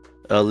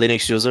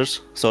Linux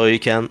users. So you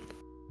can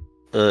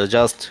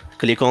just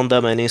click on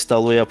them and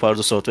install via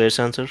Pardus Software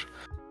Center.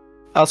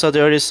 Also,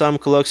 there is some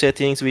clock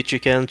settings which you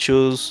can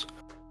choose,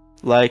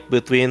 like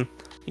between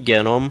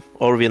GNOME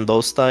or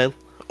Windows style,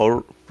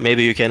 or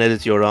maybe you can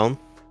edit your own.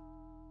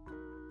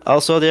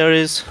 Also, there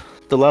is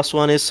the last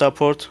one is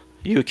support.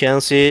 You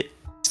can see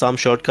some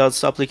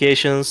shortcuts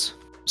applications,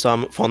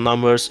 some phone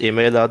numbers,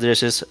 email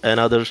addresses, and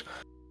other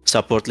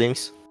support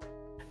links.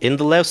 In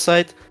the left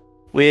side,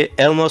 we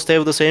almost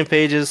have the same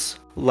pages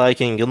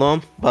like in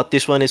GNOME, but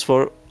this one is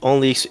for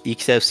only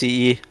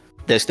XFCE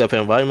desktop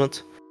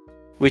environment,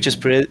 which is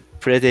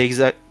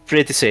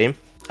pretty same,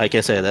 I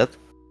can say that.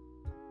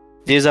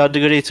 These are the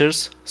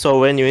greeters, so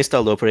when you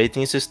install the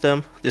operating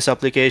system, this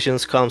application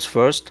comes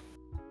first,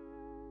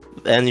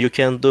 and you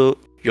can do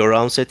your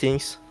own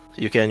settings.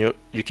 You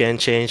can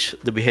change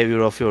the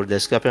behavior of your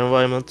desktop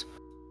environment.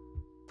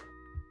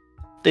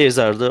 These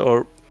are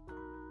the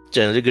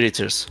general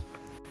greeters.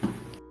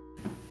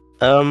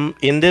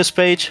 In this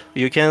page,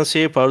 you can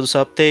see Pardus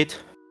update.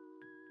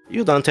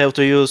 You don't have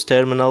to use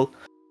terminal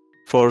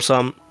for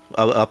some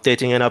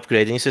updating and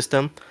upgrading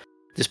system.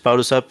 This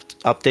Pardus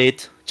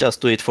update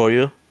just do it for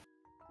you.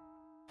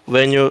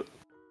 When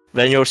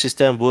your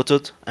system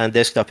booted and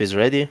desktop is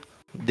ready,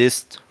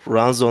 this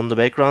runs on the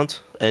background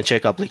and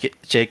check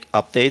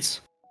updates.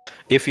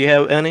 If you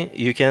have any,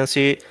 you can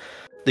see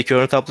the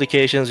current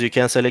applications. You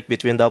can select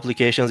between the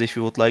applications if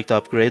you would like to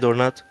upgrade or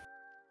not.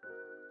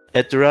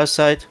 At the right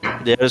side,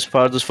 there is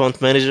Pardus Font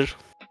Manager.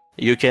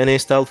 You can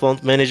install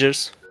font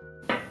managers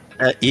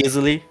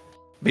easily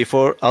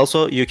before.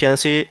 Also, you can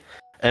see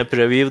and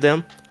preview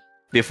them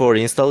before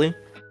installing.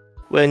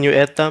 When you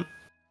add them,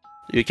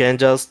 you can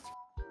just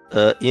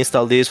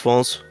install these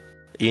fonts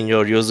in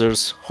your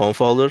user's home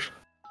folder.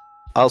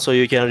 Also,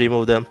 you can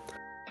remove them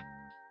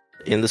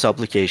in these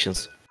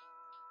applications.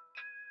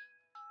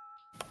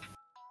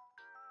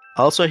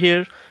 Also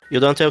here, you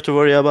don't have to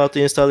worry about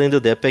installing the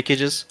deb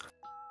packages.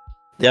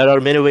 There are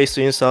many ways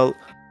to install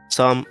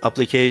some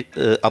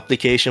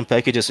application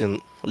packages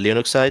in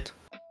Linux side.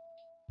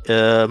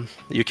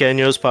 You can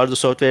use Pardus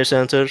Software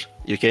Center,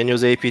 you can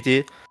use apt,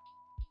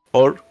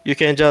 or you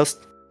can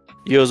just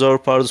use our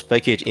Pardus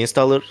package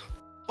installer.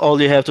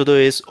 All you have to do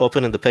is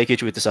opening the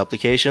package with this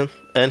application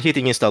and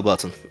hitting install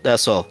button.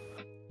 That's all.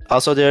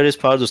 Also, there is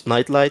Pardus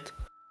Nightlight,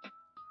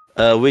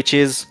 which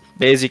is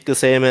basically the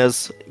same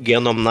as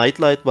GNOME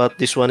Nightlight, but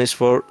this one is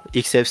for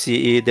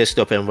XFCE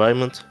desktop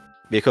environment,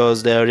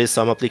 because there is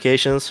some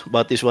applications,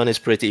 but this one is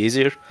pretty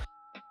easier.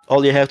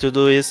 All you have to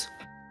do is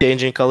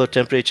changing color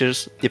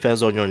temperatures,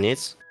 depends on your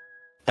needs,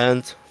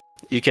 and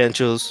you can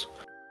choose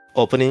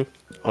opening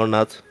or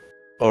not,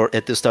 or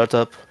at the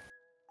startup,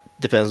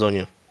 depends on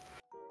you.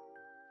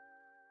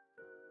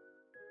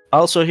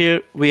 Also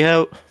here we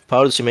have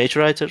Pardus Image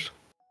Writer.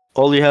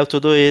 All you have to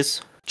do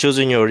is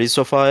choosing your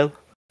ISO file.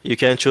 You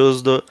can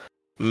choose the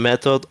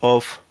method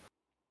of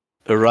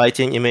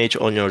writing image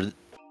on your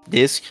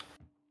disk.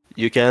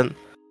 You can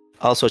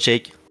also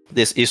check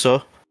this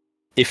ISO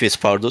if it's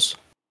Pardus.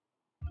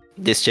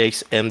 This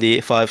checks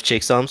MD5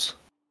 checksums.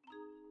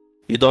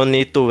 You don't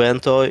need to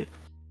Ventoy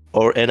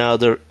or any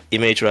other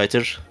image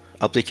writer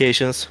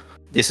applications.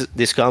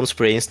 This comes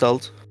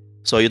pre-installed,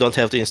 so you don't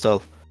have to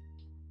install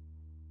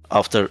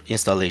after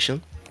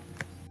installation.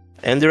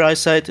 And the right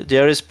side,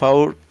 there is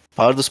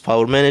Pardus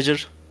Power Manager.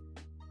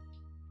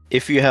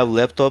 If you have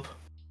laptop,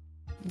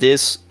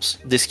 this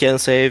can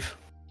save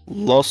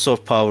lots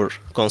of power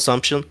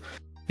consumption,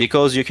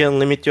 because you can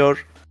limit your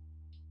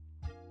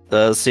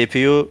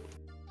CPU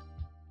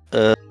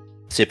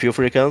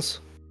frequency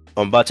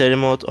on battery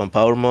mode, on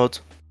power mode,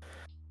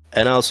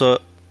 and also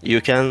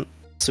you can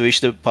switch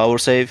the power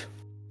save.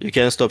 You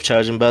can stop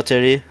charging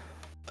battery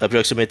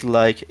approximately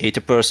like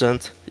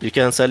 80%. You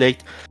can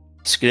select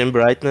screen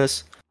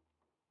brightness.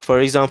 For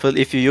example,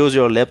 if you use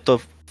your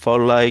laptop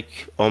for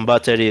like on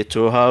battery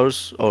 2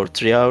 hours or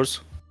 3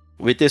 hours,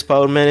 with this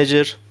power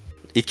manager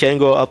it can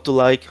go up to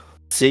like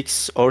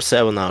 6 or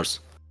 7 hours,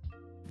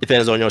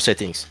 depends on your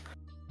settings.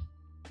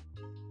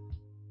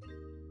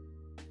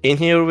 In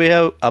here we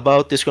have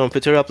about this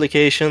computer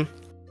application.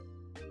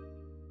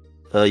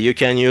 You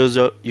can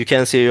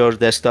see your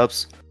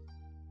desktops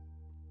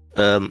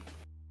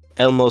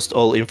almost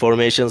all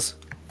informations.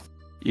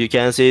 You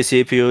can see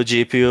CPU,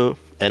 GPU,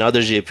 and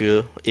other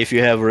GPU if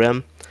you have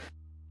RAM.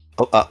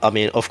 I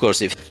mean, of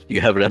course, if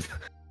you have RAM.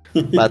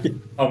 But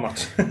How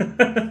much?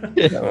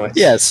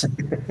 yes,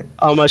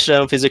 how much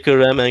RAM, physical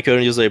RAM, and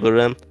current usable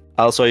RAM.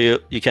 Also,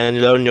 you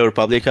can learn your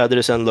public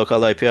address and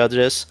local IP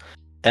address,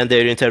 and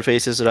their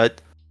interfaces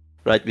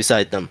right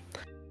beside them.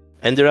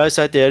 And the right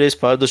side there is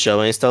Pardus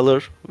Java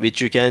installer,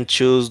 which you can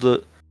choose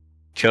the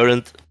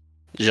current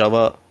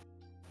Java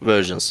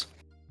versions.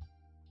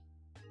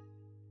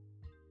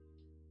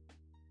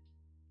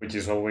 Which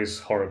is always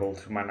horrible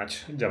to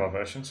manage Java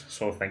versions,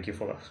 so thank you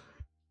for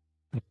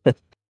that.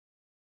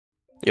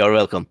 You're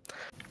welcome.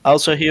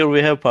 Also here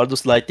we have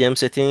Pardus LightDM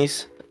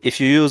settings. If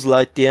you use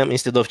LightDM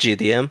instead of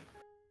GDM,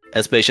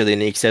 especially in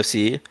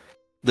XFCE,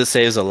 this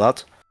saves a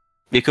lot,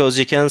 because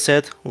you can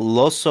set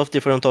lots of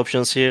different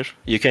options here.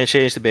 You can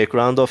change the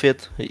background of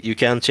it, you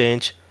can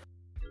change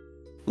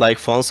like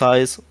font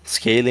size,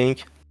 scaling,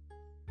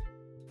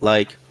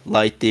 like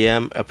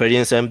LightDM,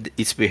 appearance and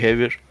its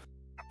behavior.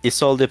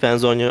 It all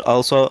depends on you.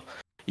 Also,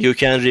 you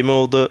can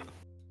remove the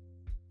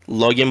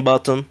login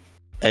button,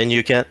 and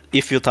you can,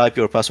 if you type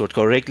your password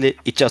correctly,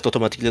 it just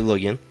automatically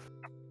log in.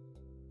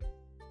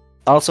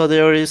 Also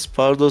there is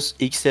Pardus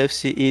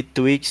XFCE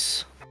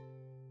tweaks.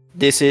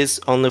 This is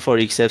only for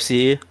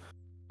XFCE,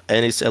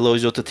 and it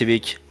allows you to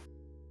tweak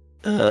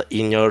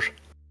in your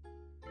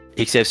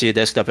XFCE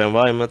desktop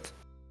environment.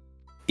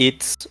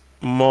 It's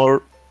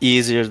more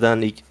easier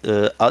than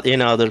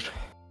any other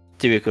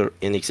tweaker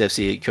in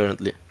XFCE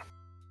currently.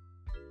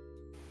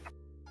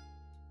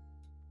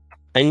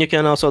 And you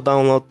can also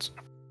download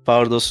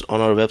Pardus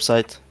on our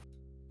website.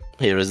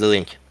 Here is the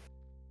link.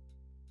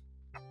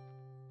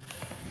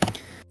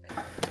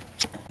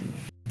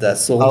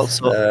 That's all.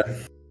 Also,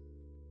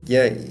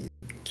 yeah,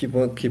 keep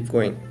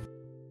going.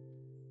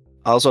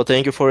 Also,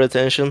 thank you for your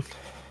attention,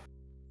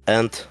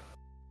 and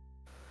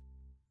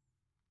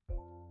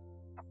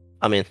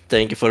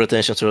thank you for your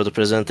attention through the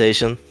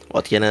presentation.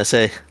 What can I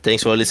say?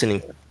 Thanks for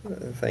listening.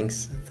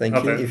 Thanks. Thank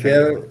Okay.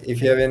 you.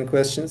 If you have any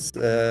questions,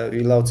 we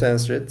love to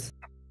answer it.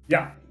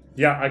 Yeah.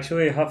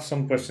 Actually, I have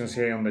some questions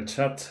here on the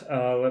chat.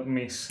 Let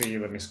me see.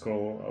 Let me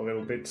scroll a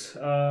little bit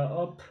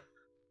up.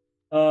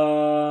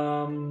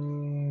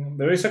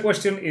 There is a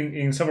question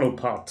in several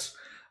parts.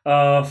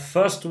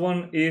 First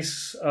one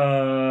is,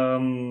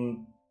 the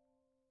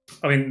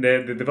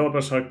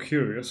developers are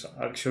curious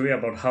actually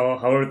about how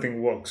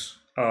everything works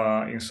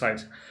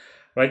inside,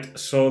 right?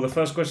 So the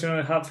first question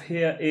I have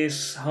here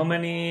is, how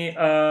many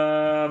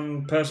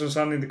persons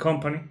are in the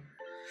company?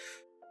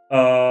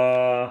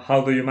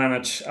 How do you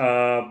manage,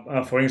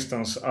 for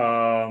instance,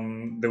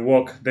 the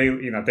work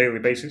in a daily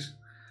basis?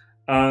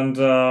 And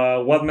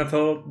what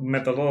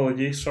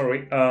methodology,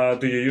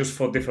 do you use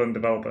for different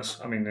developers?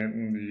 Do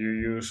you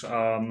use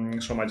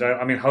some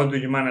agile? How do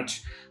you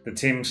manage the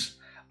teams,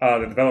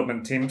 the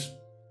development teams,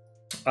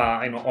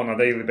 on a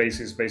daily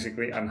basis,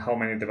 basically? And how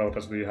many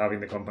developers do you have in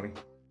the company?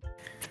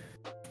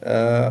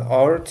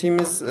 Our team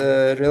is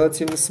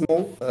relatively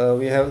small.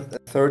 We have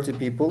 30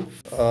 people.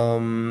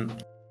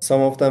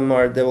 Some of them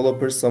are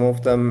developers, some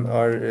of them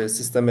are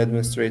system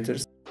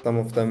administrators, some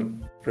of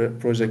them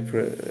project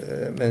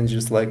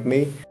managers like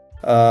me.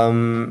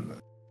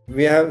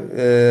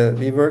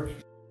 We work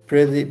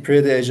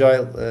pretty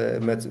agile.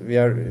 We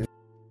are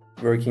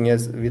working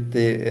with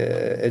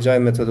the agile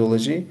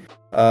methodology,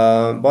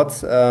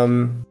 but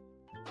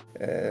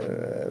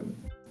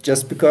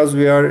just because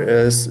we are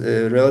a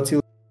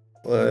relative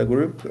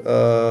group,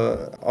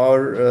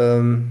 our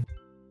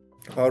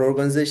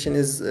organization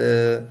is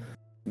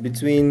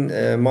between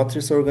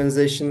matrix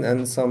organization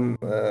and some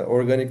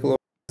organic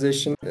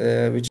organization,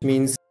 which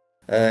means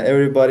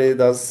everybody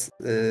does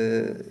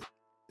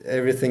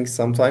everything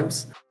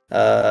sometimes.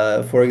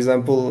 For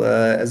example,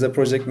 as a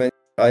project manager,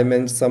 I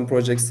manage some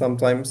projects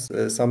sometimes.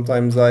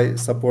 Sometimes I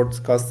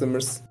support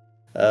customers.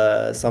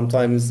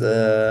 Sometimes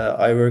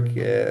I work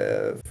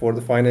for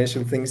the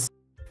financial things.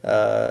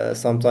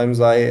 Sometimes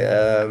I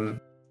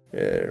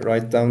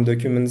write down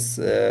documents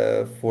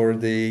for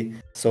the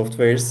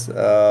softwares.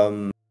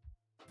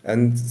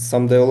 And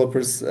some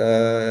developers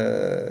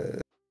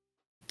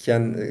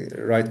can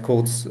write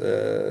codes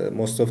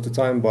most of the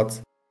time,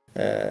 but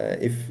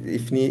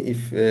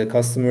if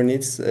customer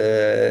needs,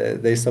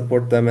 they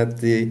support them at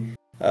the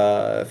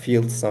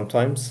field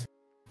sometimes.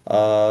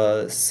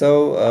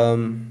 So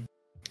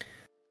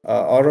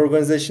our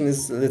organization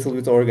is a little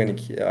bit organic,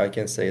 I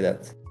can say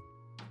that.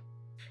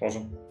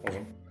 Awesome.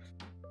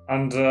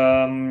 And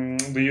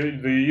do you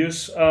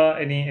use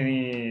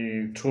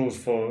any tools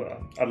for,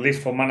 at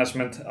least for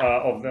management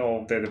of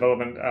the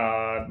development?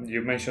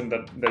 You mentioned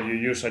that you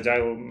use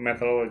agile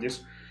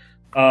methodologies.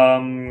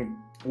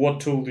 What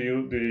tool do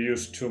you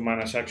use to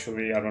manage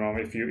actually? I don't know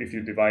if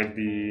you divide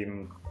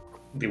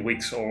the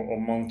weeks or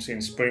months in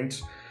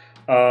sprints.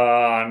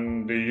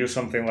 And do you use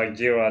something like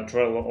Jira,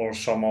 Trello, or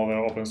some other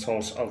open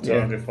source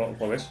alternative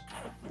for this?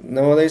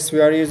 Nowadays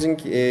we are using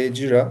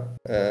Jira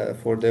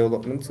for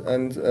development,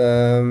 and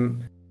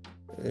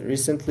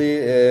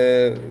recently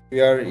we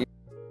are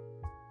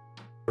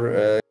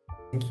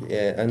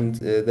and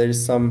there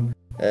is some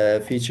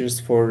features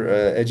for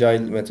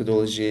agile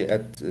methodology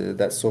at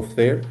that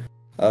software.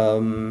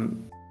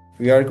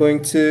 We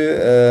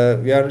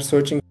are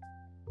searching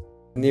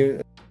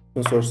new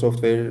open source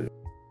software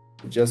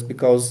just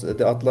because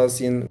the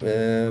Atlassian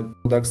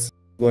products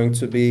going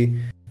to be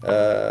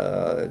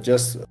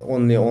just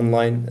only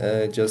online,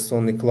 just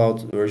only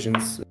cloud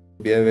versions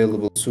will be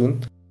available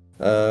soon.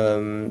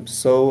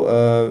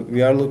 So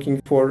we are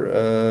looking for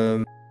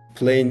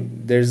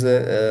Plane. There's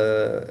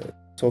a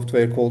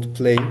software called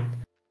Plane.so.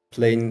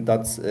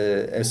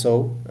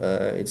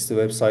 It's the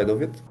website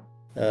of it.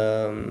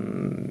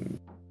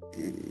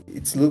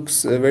 It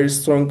looks a very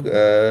strong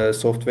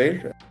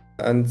software,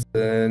 and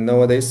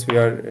nowadays we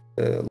are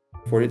looking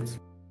for it.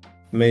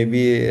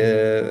 Maybe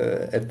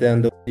at the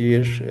end of the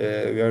year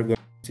we are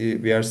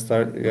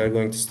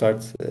going to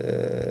start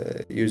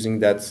using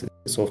that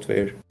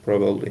software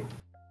probably.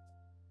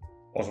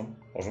 Awesome.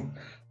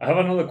 I have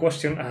another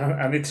question,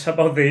 and it's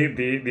about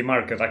the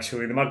market,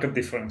 actually, the market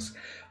difference.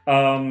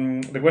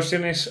 The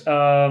question is,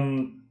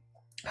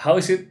 how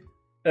is it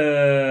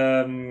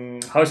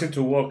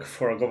to work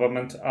for a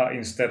government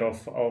instead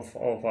of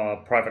a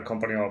private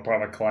company or a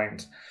private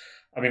client?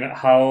 I mean,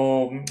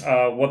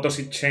 what does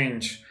it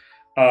change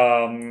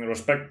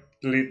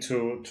respectively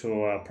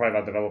to a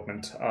private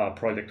development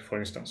project, for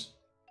instance?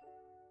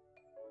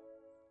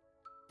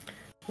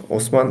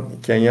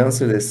 Osman, can you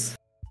answer this?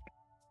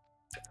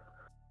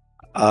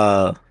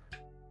 How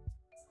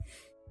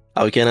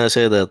can I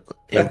say that?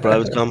 In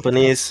private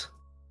companies,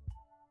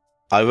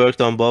 I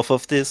worked on both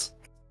of these,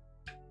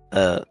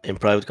 in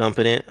private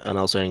company and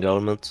also in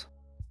government.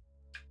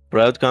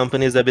 Private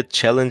company is a bit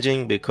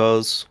challenging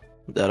because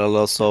there are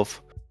lots of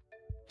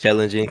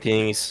challenging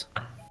things,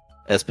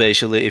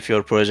 especially if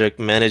you're project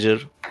manager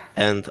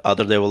and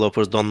other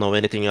developers don't know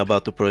anything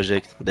about the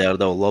project they are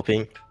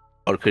developing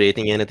or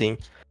creating anything,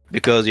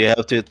 because you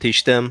have to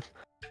teach them,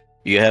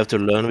 you have to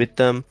learn with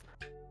them.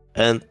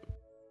 And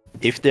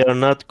if they are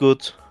not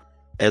good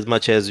as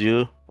much as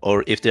you,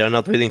 or if they are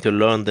not willing to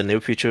learn the new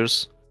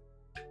features,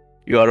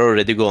 you are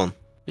already gone.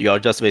 You are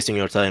just wasting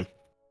your time.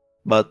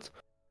 But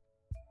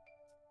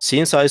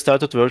since I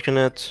started working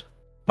at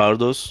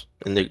Pardus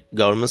in the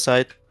government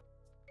side,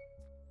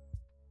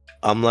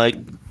 I'm like,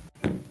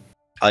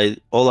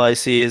 all I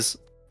see is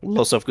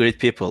lots of great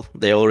people.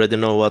 They already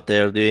know what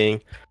they are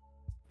doing.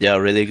 They are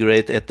really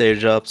great at their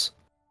jobs.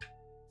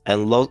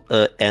 And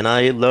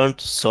I learned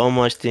so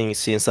much things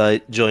since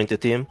I joined the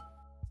team,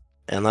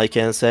 and I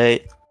can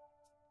say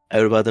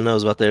everybody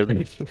knows what they're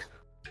doing.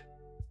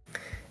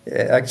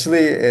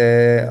 Actually,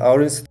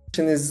 our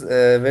institution is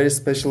very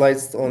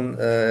specialized on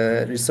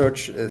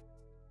research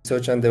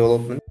and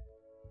development.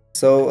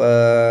 So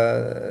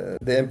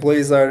the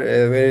employees are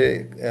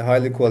very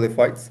highly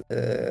qualified.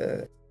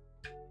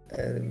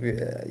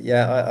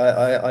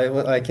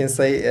 I can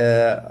say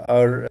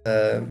our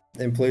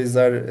employees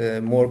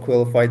are more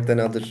qualified than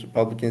other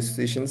public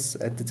institutions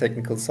at the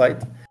technical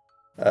side.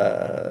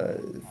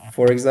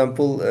 For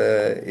example,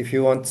 if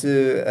you want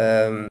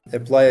to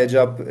apply a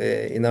job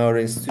in our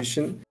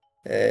institution,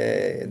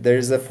 there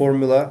is a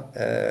formula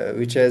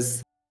which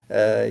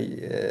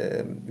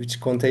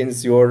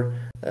contains your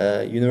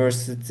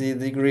university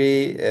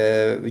degree,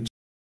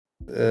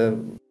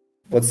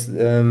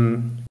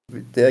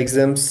 the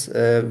exams,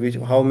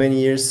 how many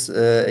years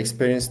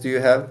experience do you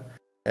have.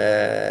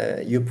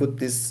 You put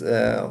this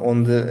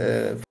on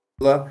the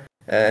formula,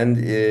 and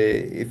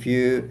if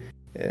you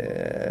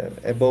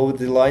above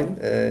the line,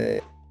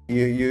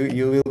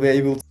 you will be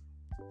able to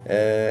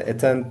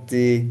attend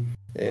the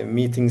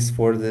meetings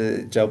for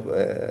the job.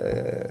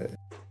 The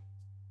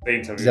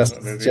interviews.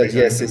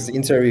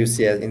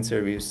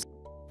 Interviews.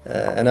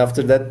 And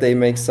after that, they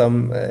make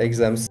some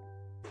exams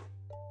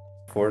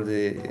for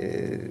the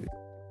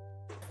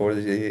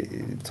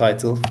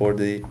title for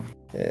the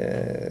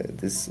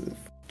this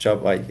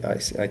job.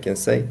 I can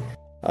say.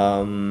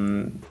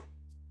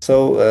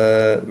 So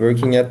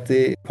working at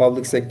the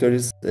public sector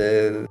is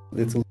a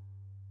little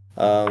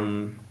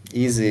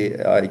easy,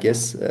 I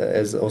guess,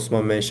 as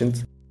Osman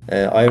mentioned.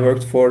 I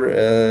worked for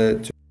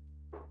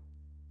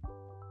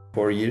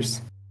 4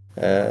 years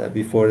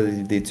before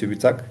the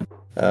TÜBİTAK.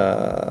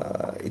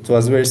 It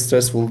was very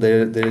stressful.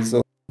 There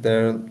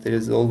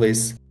is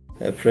always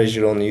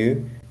pressure on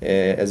you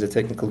as a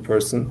technical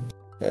person.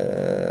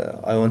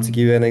 I want to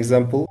give you an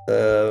example.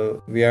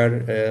 We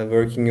are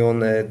working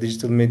on a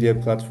digital media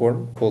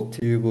platform called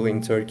TVBu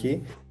in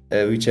Turkey,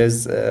 which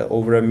has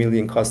over 1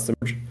 million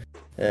customers.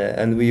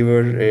 And we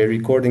were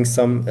recording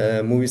some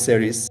movie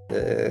series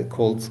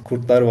called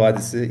Kurtlar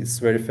Vadisi. It's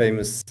very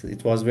famous.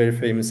 It was very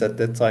famous at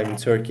that time in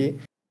Turkey.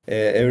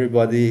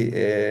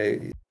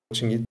 Everybody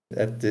watching it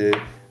at the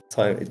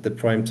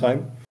prime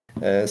time.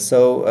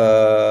 So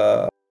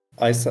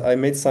I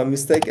made some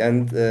mistake,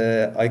 and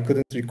I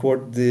couldn't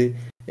record the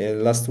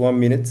last 1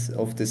 minute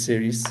of the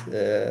series.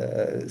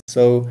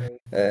 So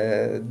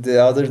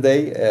the other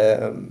day,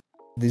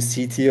 the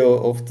CTO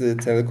of the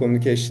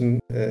telecommunication,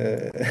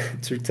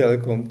 Türk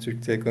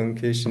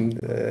Telecommunication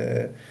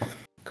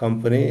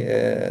company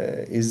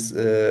is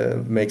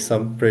make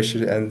some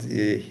pressure, and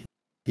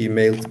he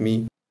mailed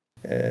me.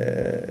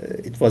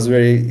 It was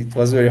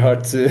very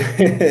hard to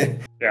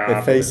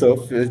face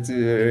off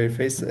to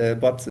face,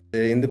 but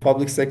in the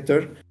public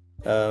sector,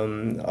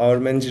 our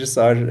managers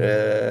are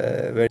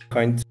very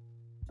kind.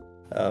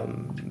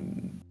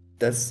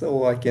 That's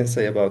all I can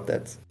say about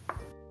that.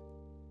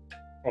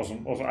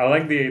 Awesome. I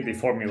like the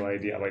formula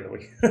idea, by the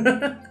way. I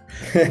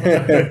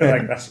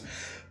like that.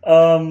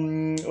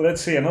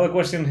 Let's see, another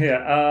question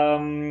here.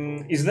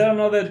 Is there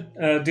another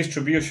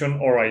distribution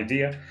or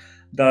idea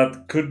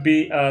that could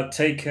be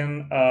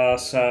taken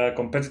as a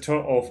competitor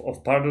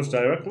of Pardus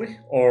directly,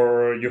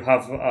 or you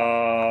have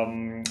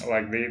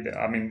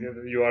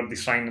you are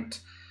designed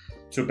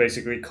to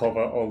basically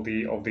cover all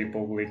the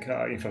public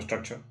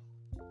infrastructure?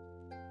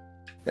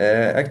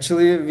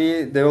 Actually,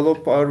 we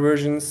develop our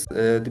versions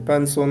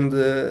depends on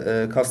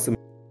the customer.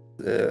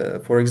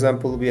 For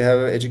example, we have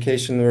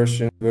education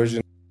version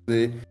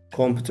the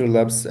computer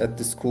labs at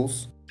the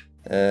schools,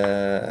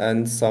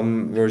 and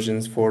some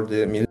versions for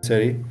the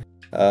military.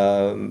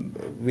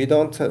 We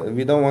don't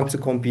want to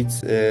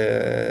compete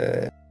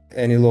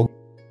any local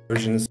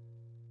versions.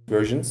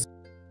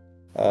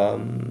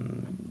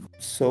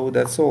 So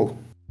that's all.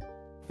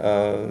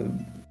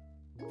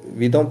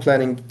 We don't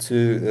planning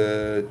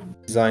to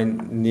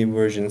design new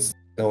versions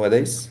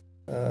nowadays.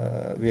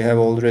 We have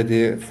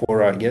already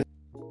 4, I guess,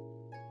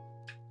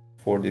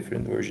 4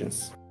 different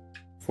versions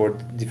for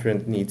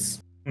different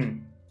needs.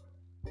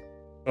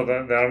 So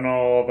there are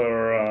no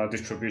other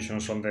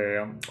distributions on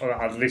the, or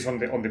at least on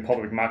the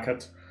public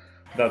market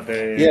that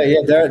they.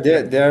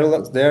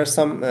 There are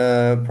some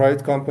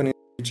private companies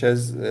which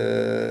has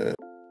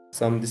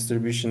some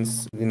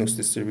distributions, Linux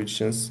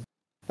distributions,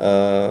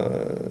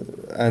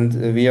 and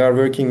we are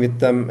working with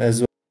them as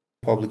well,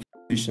 public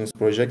distributions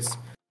projects.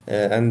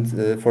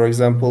 For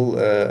example,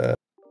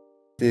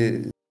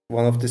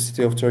 one of the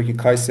city of Turkey,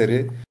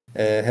 Kayseri,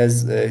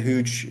 has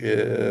huge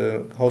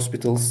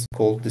hospitals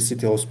called the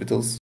city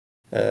hospitals,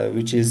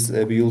 which is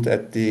built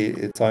at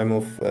the time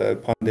of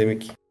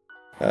pandemic.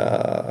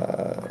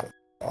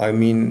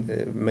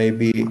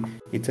 Maybe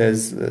it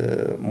has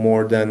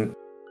more than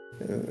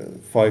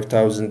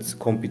 5,000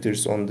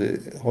 computers on the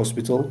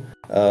hospital.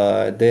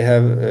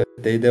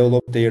 They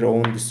developed their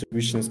own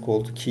distributions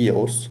called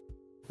kiosks,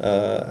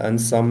 and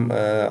some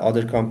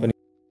other companies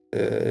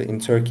in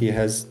Turkey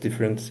has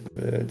different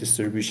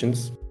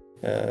distributions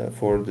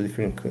for the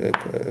different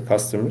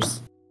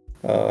customers.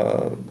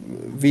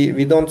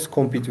 We don't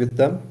compete with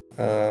them.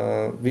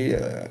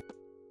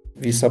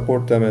 We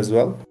support them as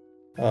well.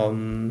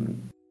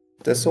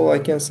 That's all I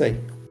can say.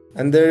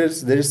 And there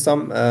is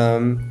some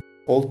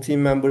all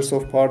team members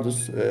of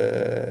Pardus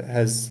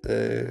has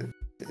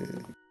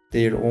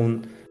their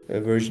own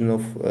version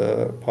of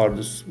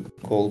Pardus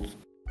called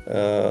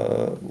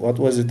what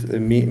was it?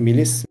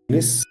 Milis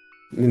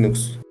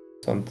Linux,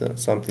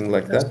 something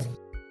like that.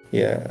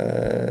 Yeah,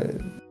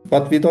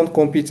 but we don't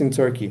compete in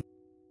Turkey.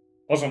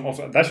 Awesome.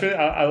 That's really,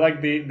 I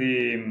like the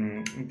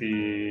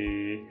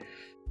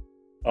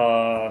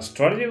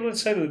strategy,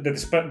 let's say,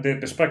 the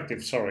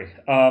perspective. Sorry,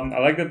 I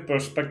like the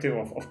perspective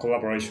of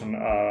collaboration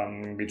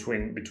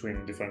between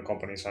different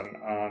companies and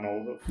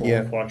all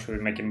for actually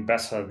making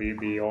better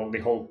the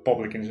whole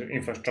public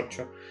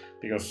infrastructure,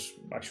 because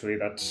actually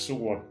that's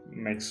what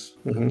makes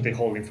the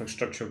whole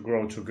infrastructure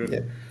grow too good.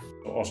 Yeah.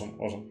 Awesome.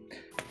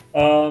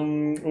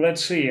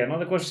 Let's see,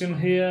 another question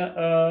here.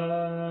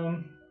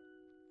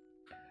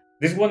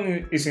 This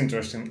one is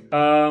interesting.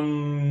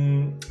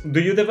 Do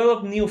you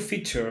develop new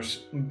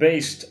features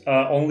based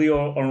only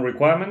on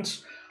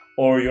requirements,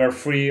 or you are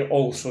free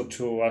also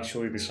to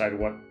actually decide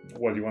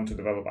what you want to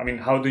develop? I mean,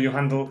 how do you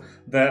handle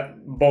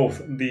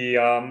both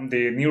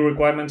the new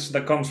requirements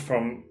that comes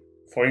from,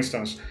 for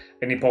instance,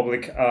 any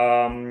public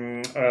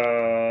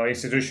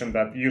institution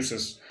that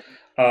uses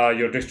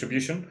your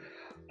distribution?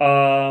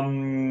 How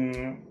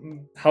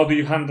do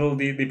you handle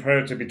the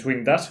priority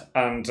between that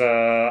and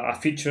a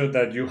feature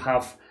that you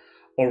have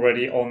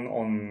already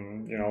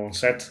on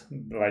set,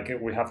 like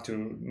we have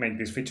to make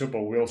this feature,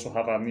 but we also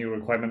have a new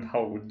requirement?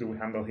 How do we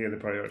handle here the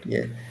priority?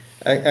 Yeah,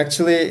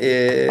 actually,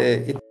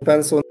 it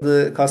depends on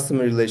the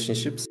customer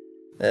relationships.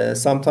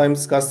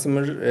 Sometimes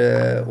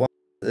customer want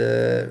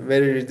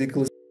very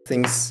ridiculous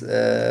things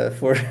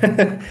for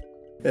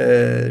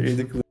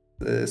ridiculous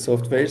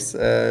softwares.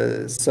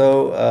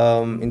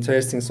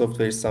 Interesting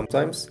softwares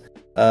sometimes.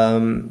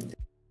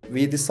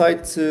 We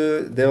decide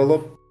to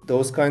develop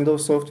those kind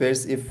of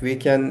softwares if we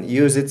can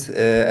use it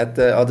at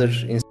the other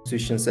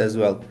institutions as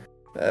well.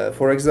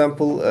 For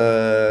example,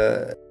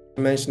 I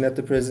mentioned at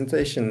the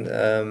presentation,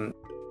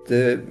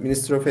 the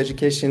Minister of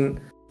Education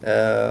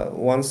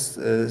wants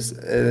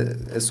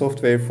a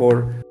software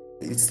for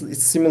it's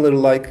similar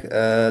like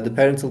the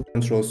parental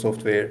control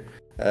software,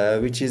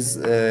 which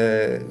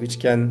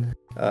can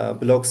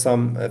block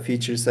some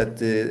features at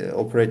the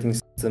operating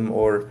system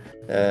or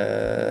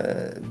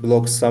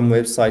block some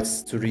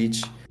websites to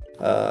reach.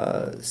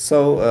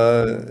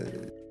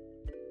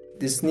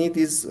 This need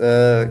is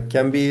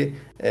can be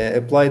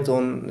applied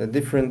on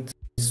different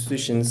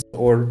institutions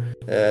or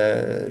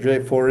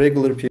for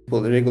regular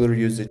people, regular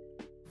usage.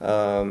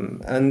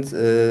 And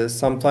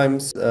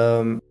sometimes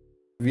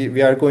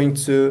we are going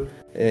to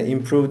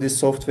improve this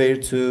software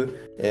to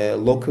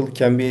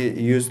can be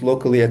used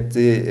locally at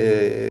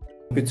the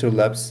computer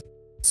labs.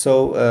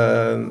 So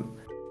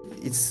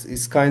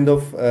it's kind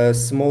of a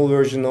small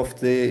version of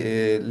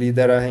the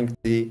Lidera,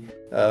 the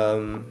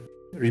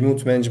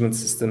remote management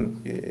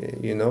system,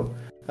 you know.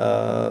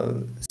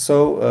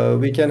 So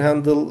we can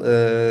handle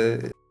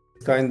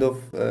kind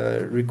of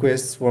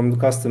requests from the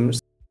customers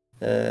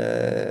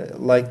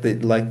like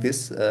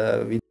this.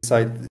 We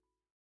decide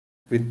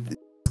with this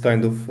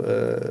kind of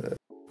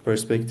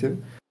perspective,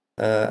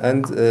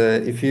 and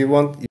if you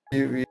want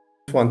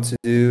to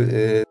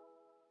do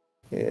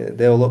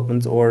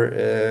development, or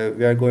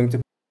we are going to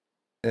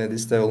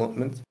this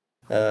development,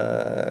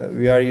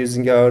 we are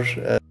using our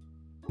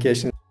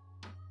application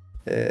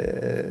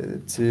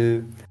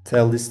to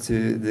tell this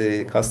to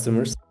the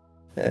customers.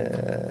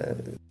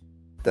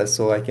 That's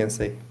all I can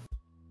say.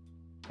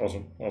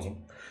 Awesome.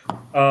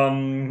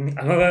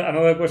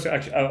 Another question.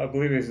 Actually, I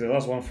believe is the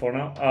last one for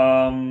now.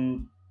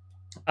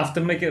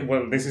 After making,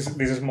 well, this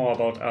is more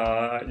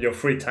about your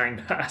free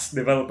time as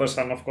developers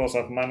and of course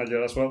as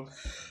manager as well.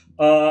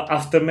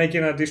 After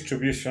making a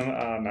distribution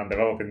and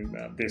developing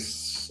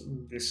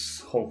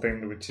this whole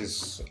thing, which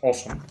is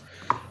awesome,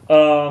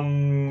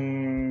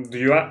 do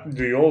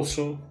you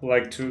also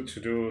like to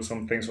do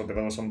some things or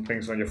develop some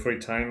things on your free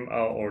time,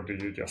 or do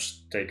you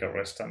just take a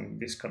rest and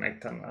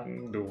disconnect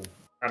and do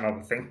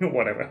another thing,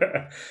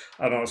 whatever?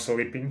 I don't know,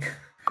 sleeping.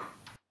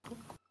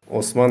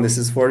 Osman, this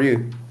is for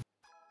you.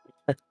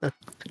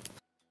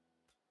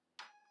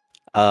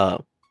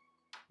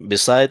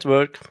 Besides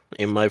work,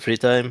 in my free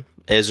time,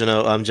 as you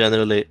know, I'm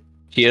generally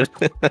here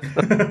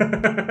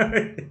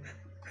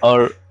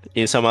or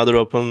in some other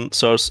open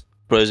source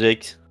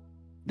project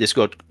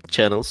Discord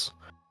channels.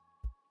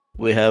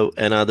 We have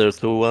another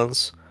 2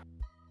 ones.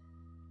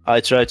 I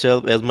try to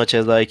help as much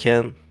as I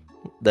can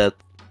that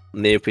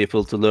new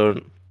people to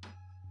learn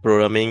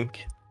programming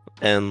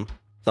and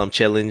some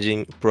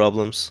challenging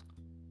problems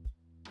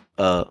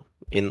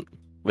in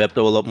web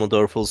development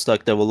or full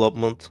stack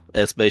development,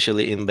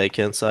 especially in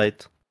backend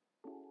side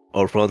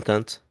or front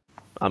end.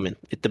 I mean,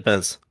 it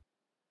depends.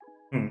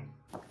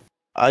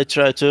 I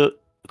try to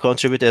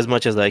contribute as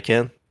much as I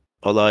can,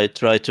 although I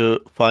try to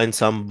find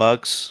some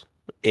bugs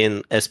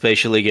in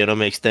especially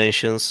genome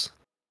extensions,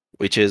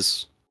 which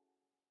is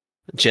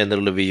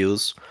generally we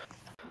use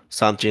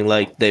something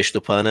like dash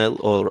to panel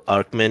or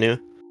arc menu.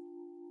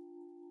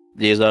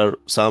 These are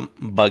some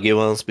buggy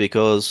ones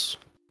because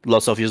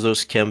lots of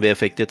users can be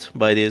affected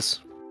by this,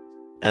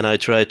 and I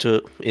try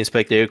to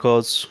inspect their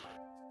codes,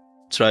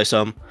 try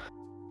some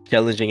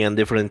challenging and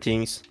different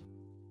things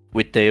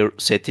with their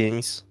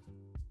settings,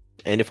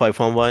 and if I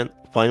find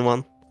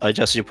one, I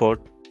just report,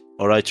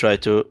 or I try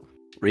to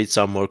read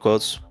some more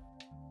codes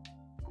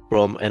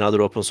from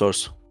another open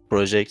source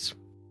project.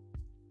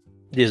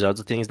 These are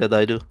the things that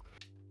I do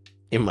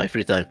in my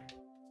free time.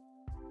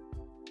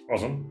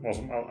 Awesome.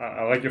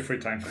 I like your free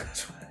time.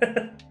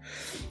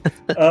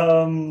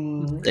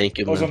 Thank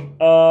you, awesome.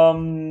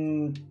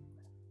 man.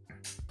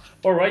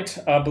 All right.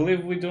 I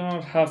believe we do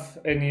not have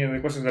any other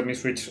questions. Let me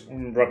switch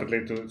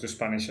rapidly to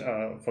Spanish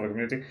for the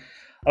community.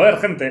 A ver,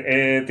 gente,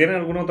 ¿tienen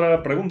alguna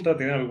otra pregunta?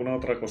 ¿Tienen alguna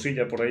otra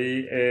cosilla por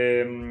ahí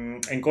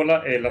en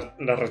cola?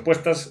 Las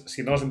respuestas,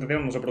 si no las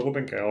entendieron, no se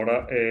preocupen, que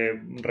ahora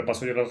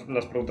repaso yo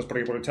las preguntas por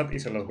aquí por el chat y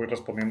se las voy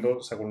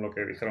respondiendo según lo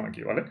que dijeron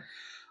aquí, ¿vale?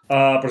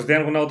 Pues si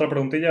tienen alguna otra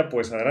preguntilla,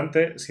 pues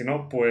adelante. Si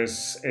no,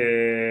 pues voy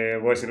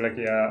a decirle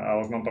aquí a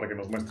Osman para que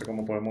nos muestre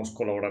cómo podemos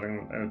colaborar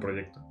en el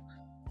proyecto.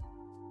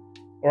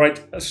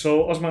 Alright,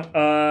 so Osman,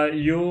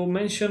 you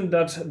mentioned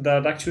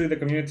that actually the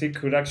community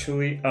could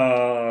actually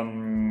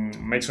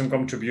make some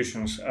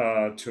contributions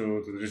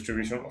to the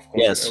distribution, of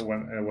course, yes.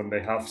 When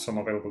they have some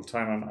available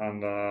time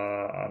and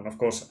of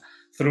course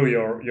through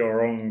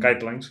your own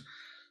guidelines.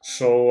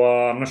 So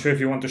I'm not sure if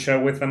you want to share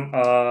with them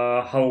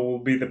how will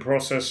be the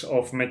process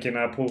of making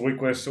a pull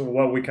request,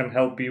 what we can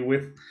help you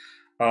with,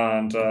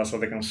 and so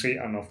they can see.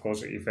 And of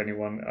course, if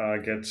anyone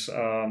gets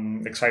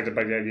excited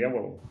by the idea,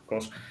 well, of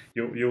course,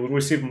 you'll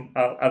receive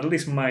at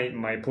least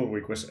my pull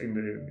request in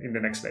the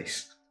next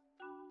days.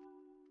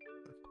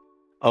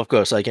 Of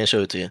course, I can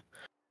show it to you.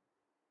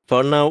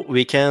 For now,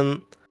 we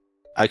can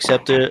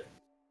accept the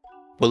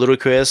pull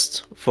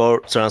request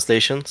for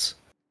translations,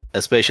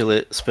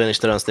 especially Spanish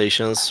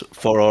translations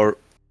for our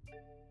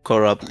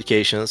core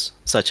applications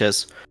such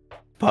as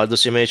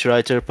Pardus Image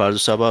Writer,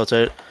 Pardus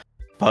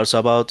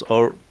About,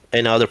 or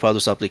any other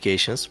Pardus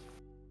applications.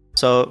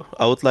 So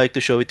I would like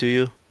to show it to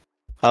you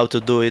how to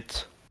do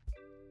it.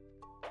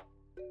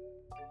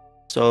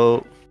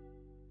 So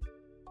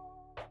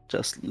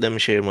just let me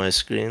share my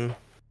screen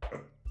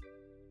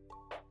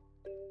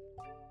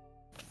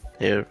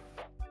here.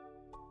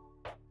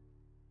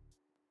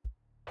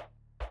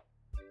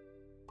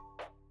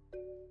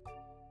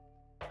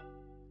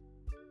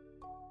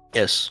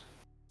 Yes,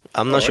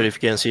 I'm not sure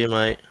if you can see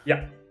my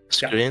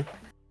screen.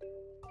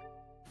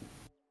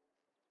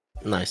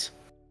 Nice.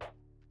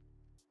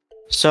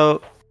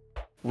 So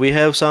we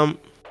have some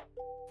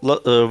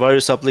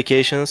various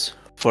applications.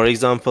 For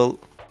example,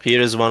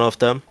 here is one of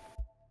them.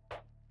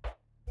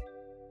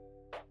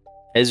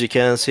 As you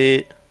can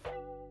see,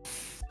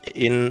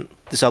 in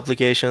these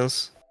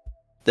applications,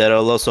 there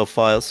are lots of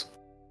files.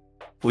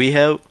 We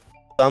have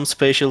some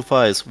special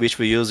files which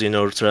we use in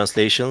our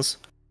translations.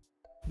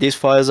 These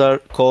files are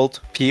called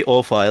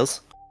PO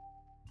files.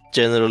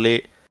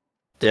 Generally,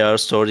 they are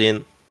stored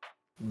in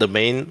the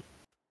main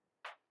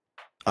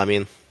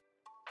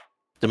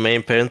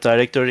parent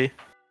directory,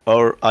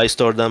 or I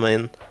store them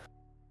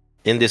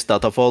in this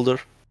data folder.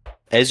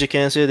 As you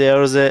can see,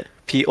 there is a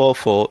PO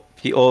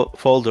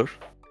folder.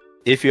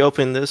 If you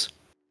open this,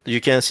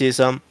 you can see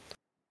some.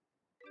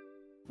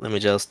 Let me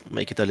just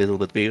make it a little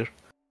bit bigger.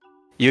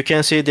 You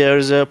can see there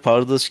is a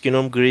Pardus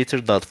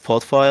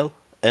greeter.pod file,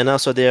 and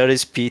also there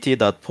is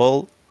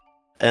pt.pol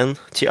and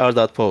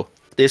tr.po.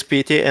 This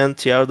pt and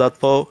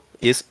tr.po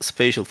is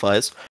special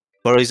files.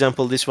 For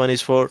example, this one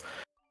is for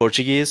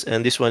Portuguese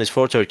and this one is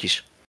for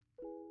Turkish.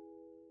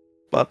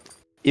 But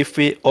if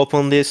we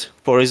open this,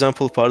 for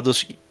example,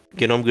 Pardus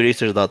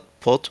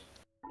greeter.pod,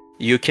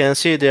 you can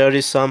see there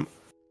is some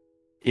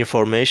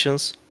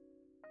informations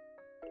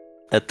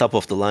at top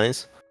of the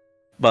lines.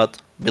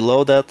 But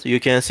below that, you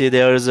can see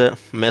there is a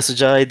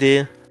message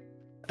ID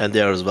and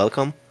there is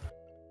welcome.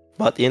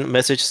 But in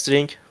message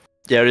string,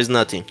 there is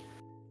nothing.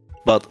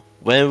 But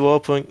when we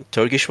open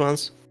Turkish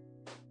ones,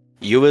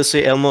 you will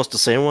see almost the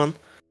same one.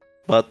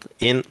 But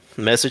in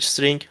message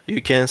string,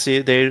 you can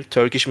see their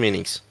Turkish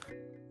meanings.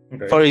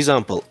 Okay. For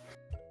example,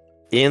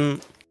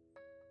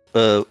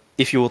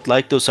 if you would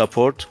like to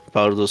support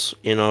Pardus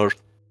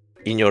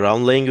in your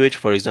own language,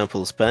 for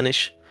example,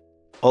 Spanish,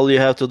 all you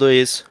have to do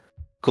is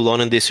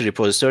clone in this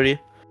repository.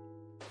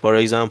 For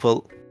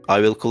example, I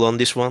will clone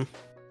this one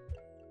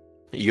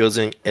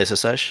using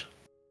SSH.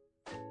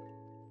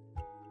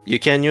 You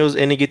can use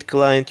any Git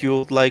client you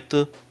would like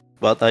to,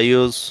 but I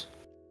use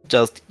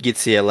just Git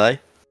CLI.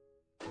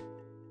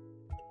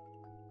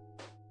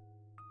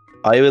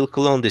 I will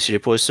clone this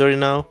repository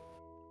now.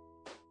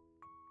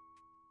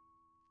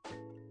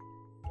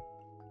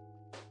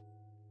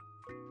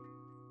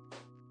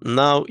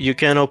 Now you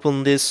can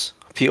open this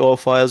PO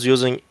files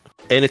using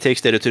any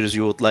text editors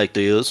you would like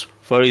to use.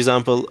 For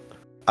example,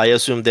 I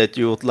assume that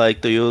you would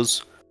like to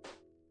use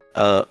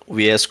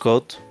VS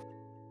Code.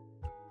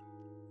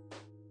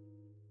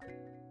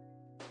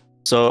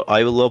 So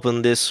I will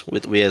open this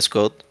with VS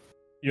Code.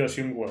 You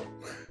assume well.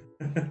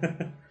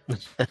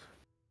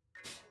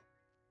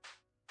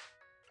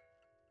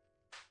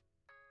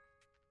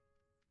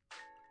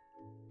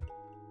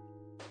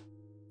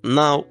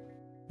 Now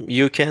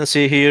you can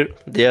see here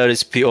there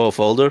is PO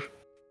folder.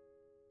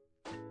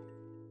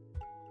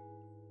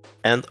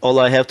 And all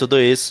I have to do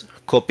is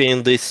copy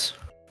in this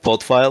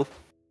pod file,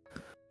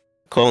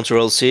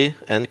 Ctrl C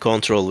and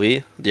Ctrl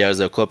V. There's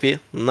a copy.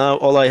 Now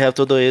all I have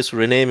to do is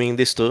renaming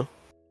this to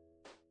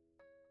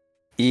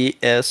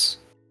ES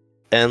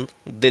and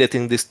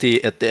deleting this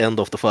T at the end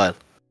of the file.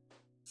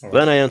 Right.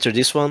 When I enter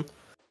this one,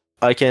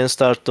 I can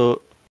start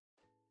to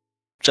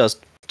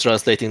just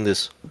translating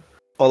this.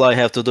 All I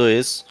have to do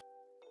is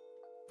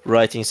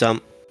writing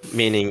some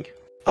meaning,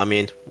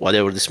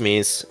 whatever this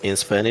means in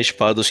Spanish,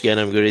 Pardus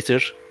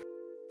greeter,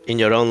 in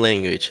your own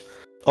language.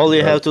 All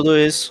you have to do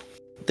is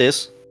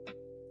this,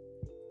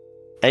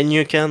 and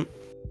you can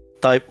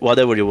type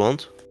whatever you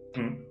want.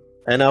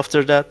 And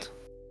after that,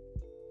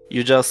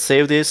 you just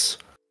save this,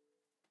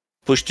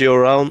 push to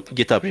your own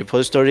GitHub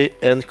repository,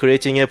 and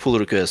creating a pull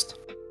request.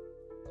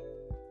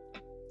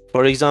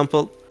 For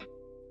example,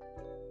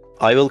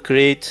 I will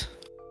create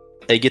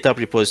a GitHub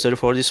repository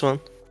for this one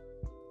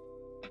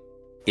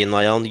in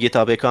my own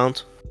GitHub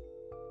account.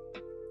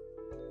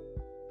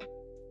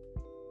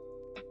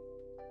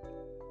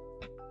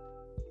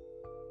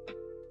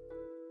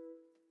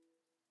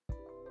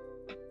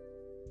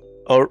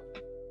 Or,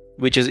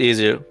 which is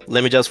easier,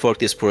 let me just fork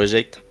this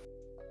project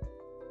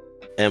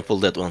and pull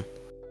that one.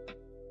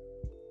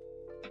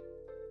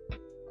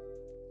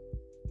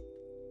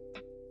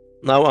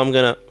 Now I'm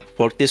gonna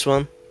fork this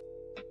one.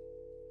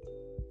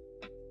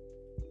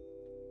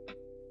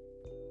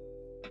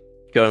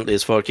 Currently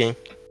it's forking.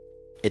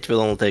 It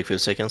will only take a few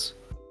seconds.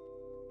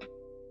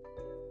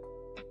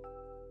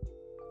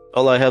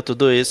 All I have to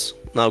do is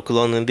now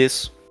cloning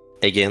this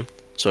again.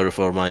 Sorry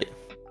for my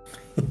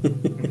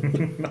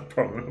No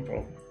problem, no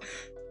problem.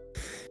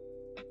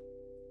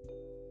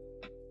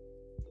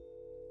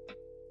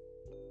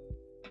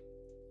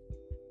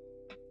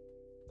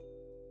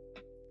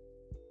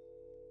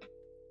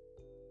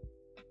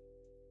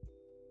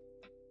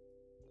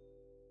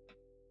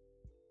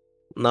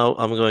 Now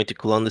I'm going to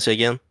clone this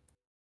again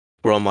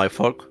from my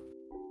fork.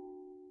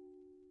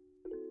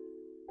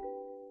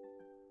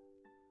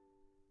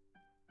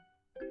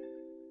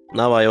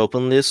 Now I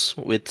open this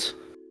with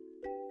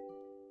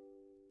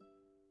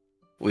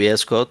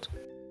VS Code.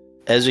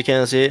 As you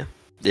can see,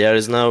 there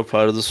is now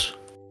Pardus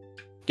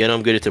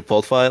greeter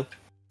pod file.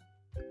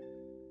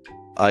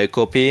 I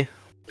copy,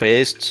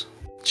 paste,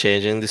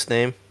 changing this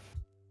name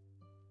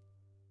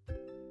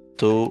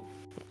to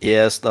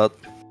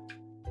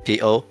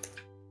es.po,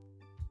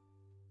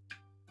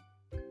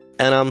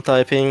 and I'm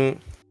typing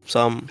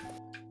some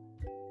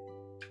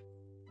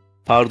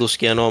Pardus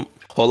genome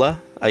hola,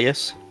 I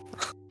guess.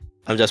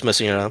 I'm just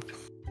messing around.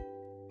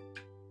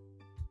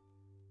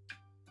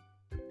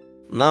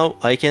 Now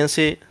I can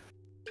see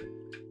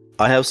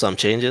I have some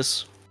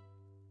changes.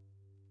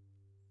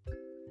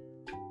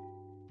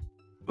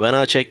 When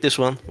I check this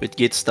one with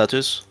git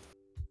status,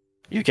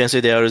 you can see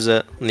there is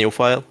a new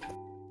file.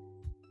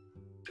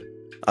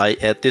 I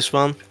add this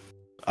one,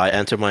 I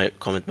enter my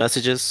commit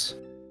messages,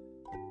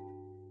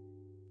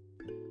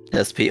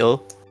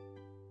 SPO.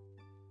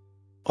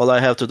 All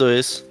I have to do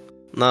is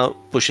now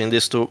pushing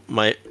this to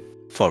my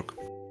fork.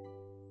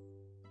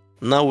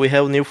 Now we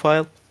have new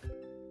file.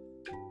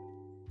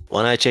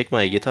 When I check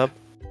my GitHub,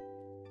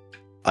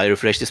 I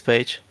refresh this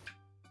page.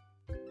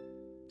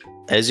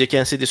 As you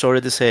can see, this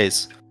already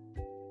says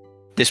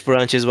this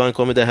branch is one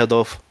commit ahead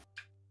of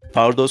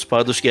Pardus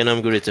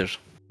genome greeter.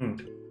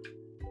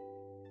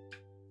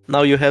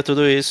 Now you have to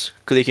do is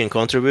clicking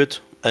contribute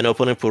and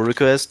opening pull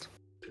request.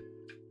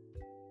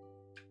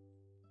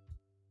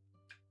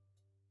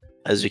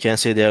 As you can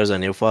see, there is a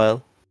new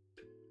file.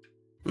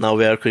 Now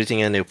we are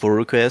creating a new pull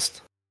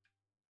request.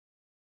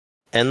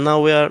 And now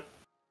we are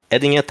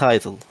adding a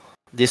title.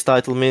 This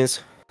title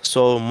means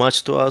so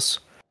much to us.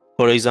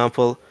 For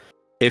example,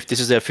 if this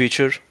is a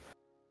feature,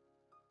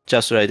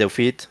 just write a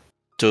feed,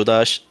 to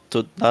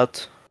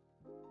dot,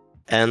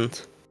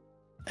 and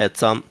add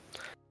some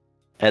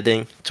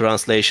adding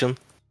translation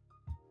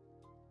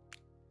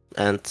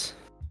and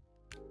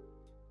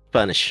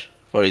Spanish,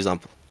 for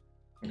example.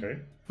 Okay.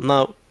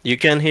 Now you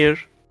can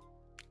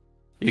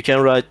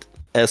write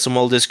a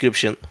small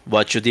description,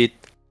 what you did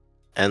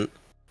and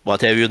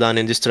what have you done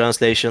in this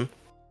translation.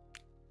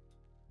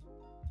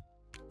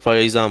 For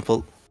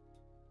example,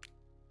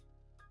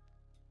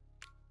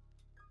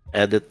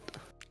 added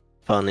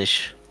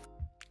Spanish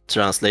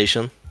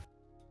translation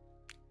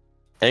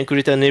and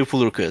create a new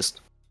pull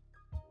request.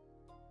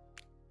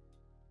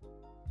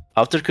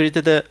 After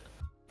created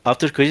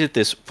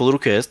this pull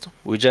request,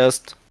 we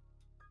just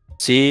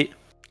see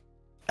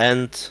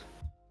and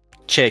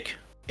check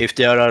if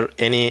there are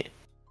any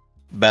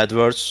bad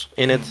words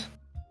in it,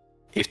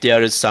 if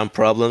there is some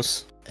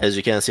problems. As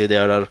you can see,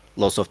 there are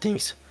lots of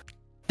things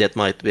that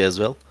might be as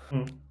well.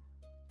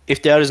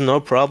 If there is no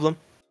problem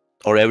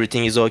or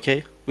everything is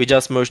okay, we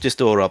just merge this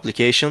to our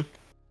application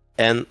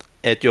and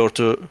add your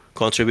to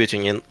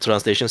contributing in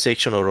translation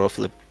section or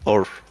of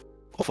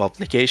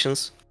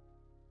applications.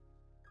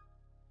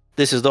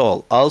 This is the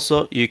all.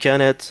 Also, you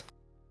can add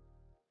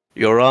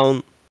your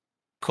own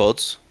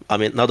codes. I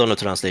mean, not on a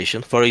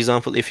translation. For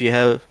example, if you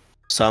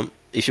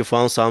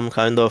found some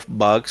kind of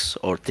bugs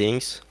or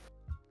things,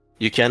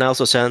 you can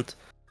also send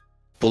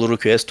pull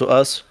request to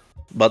us,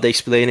 but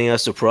explaining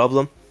us the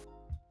problem.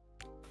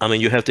 I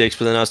mean, you have to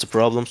explain us the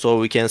problem so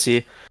we can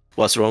see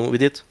what's wrong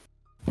with it.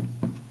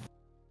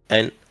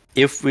 And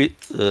if we,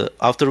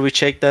 after we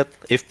check that,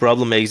 if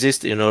problem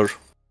exists in our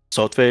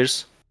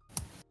softwares,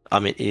 I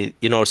mean,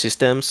 in our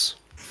systems,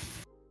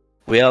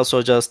 we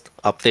also just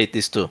update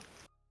this too.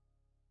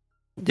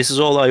 This is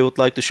all I would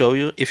like to show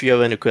you. If you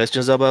have any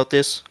questions about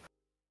this,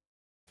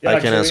 I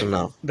can answer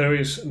now. There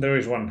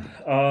is one.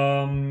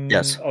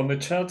 Yes. On the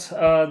chat,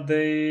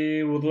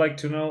 they would like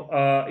to know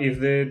if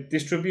the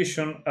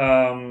distribution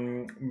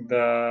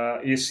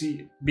is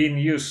being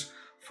used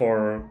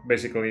for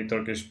basically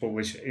Turkish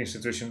public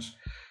institutions.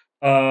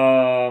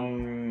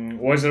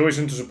 What is the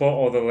reason to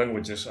support other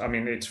languages? I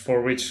mean, it's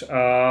for which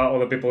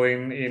other people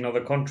in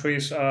other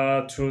countries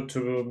to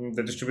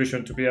the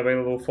distribution to be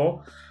available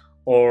for,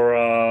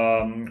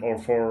 or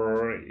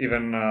for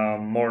even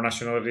more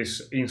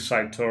nationalities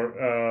inside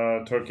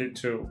Turkey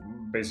to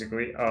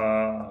basically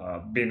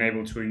being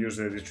able to use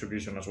the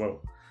distribution as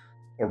well,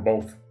 or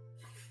both?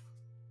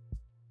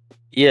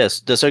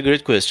 Yes, that's a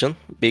great question,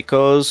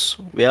 because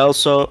we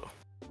also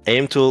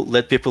aim to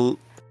let people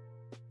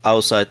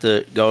outside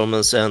the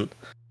governments and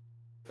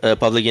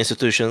public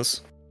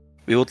institutions,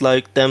 we would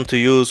like them to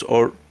use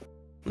our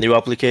new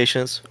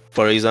applications.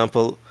 For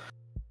example,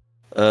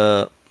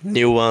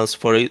 new ones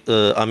for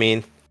I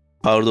mean,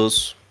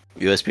 Pardus,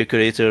 USB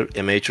creator,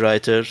 image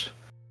writer,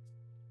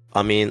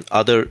 I mean,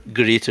 other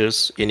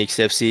greeters in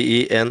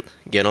XFCE and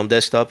Genome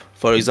Desktop.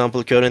 For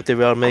example, currently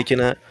we are making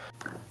a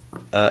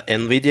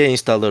NVIDIA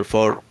installer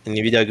for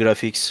NVIDIA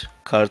graphics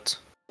card.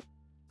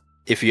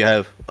 If you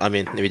have, I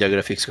mean, NVIDIA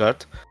graphics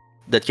card,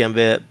 that can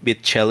be a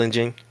bit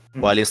challenging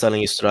while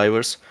installing its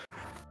drivers.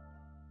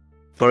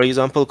 For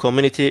example,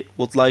 community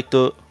would like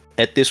to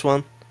add this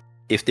one.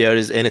 If there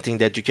is anything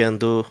that you can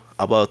do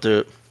about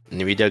the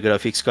NVIDIA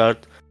graphics card,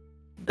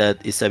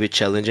 that is a bit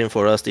challenging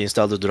for us to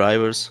install the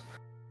drivers.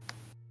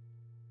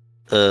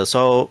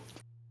 So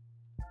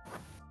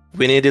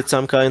we needed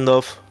some kind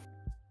of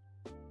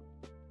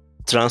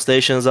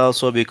translations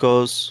also,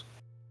 because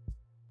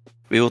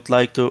we would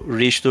like to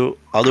reach to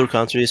other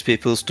countries'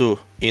 peoples too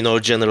in our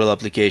general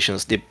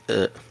applications,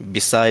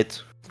 beside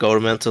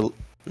governmental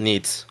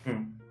needs.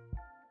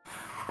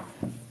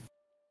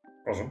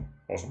 Awesome.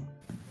 Awesome.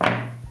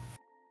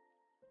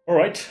 All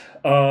right.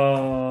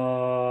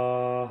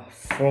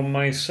 From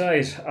my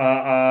side,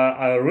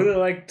 I really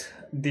liked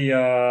the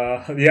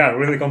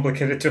really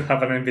complicated to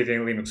have an NVIDIA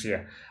in Linux.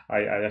 Yeah,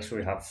 I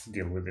actually have to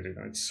deal with it.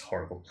 It's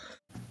horrible.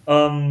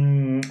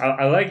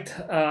 I liked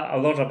a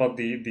lot about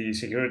the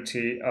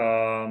security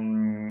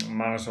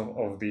manners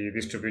of the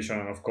distribution,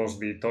 and of course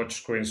the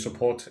touchscreen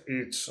support.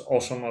 It's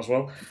awesome as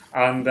well.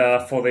 And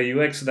for the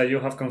UX that you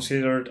have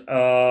considered,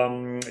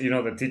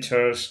 the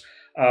teacher's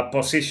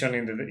position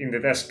in the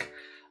desk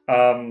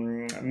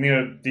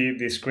near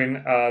the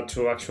screen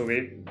to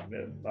actually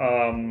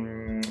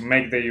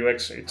make the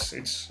UX.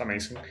 It's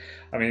amazing.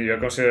 I mean, you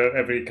consider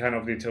every kind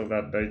of detail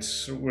that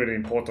it's really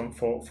important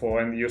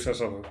for end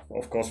users,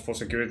 of course, for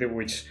security,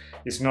 which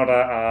is not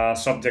a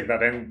subject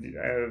that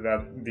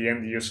the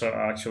end user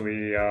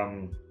actually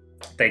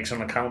takes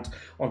on account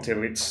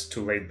until it's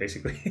too late,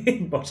 basically.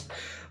 but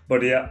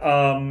yeah,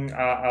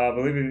 I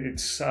believe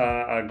it's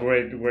a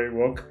great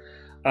work.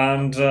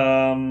 And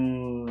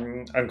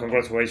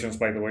congratulations,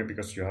 by the way,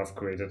 because you have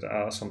created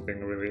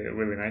something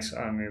really nice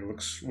and it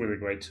looks really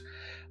great.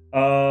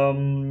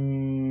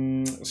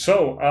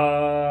 So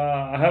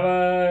I have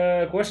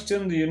a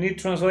question. Do you need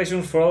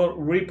translations for all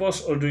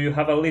repos, or do you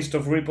have a list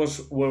of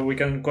repos where we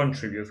can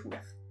contribute with?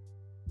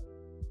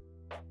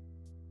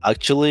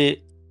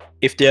 Actually,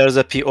 if there is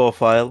a PO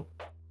file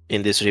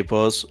in this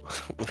repos,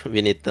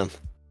 we need them.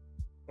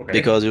 Okay.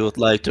 Because we would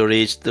like to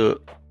reach the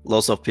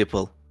lots of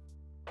people.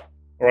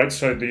 All right,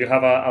 so do you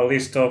have a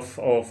list of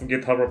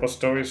GitHub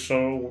repositories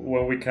so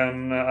where we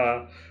can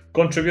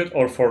contribute,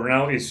 or for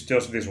now it's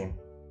just this one?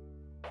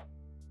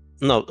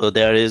 No,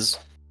 there is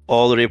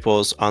all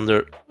repos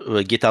under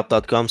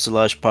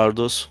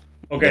github.com/Pardus.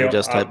 Okay,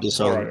 just type this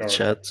on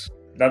chat.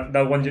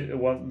 That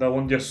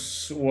one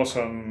just was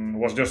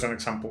just an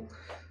example.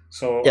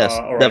 So yes,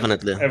 all right.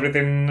 Definitely.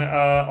 Everything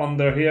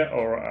under here,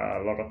 or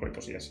a lot of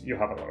repos? Yes, you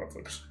have a lot of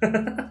repos. So,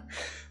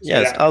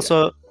 yes. Yeah,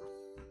 also,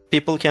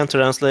 people can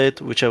translate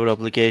whichever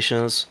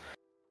applications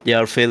they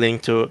are feeling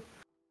to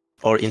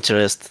or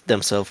interest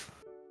themselves.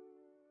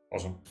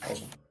 Awesome.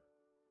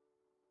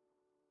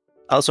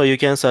 Also, you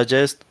can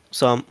suggest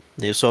some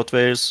new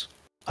softwares,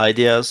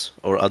 ideas,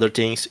 or other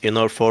things in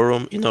our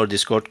forum, in our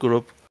Discord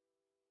group.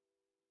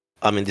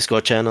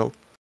 Discord channel.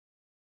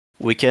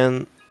 We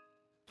can,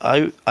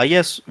 I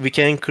guess we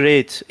can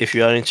create, if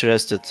you are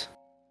interested,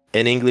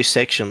 an English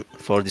section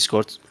for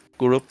Discord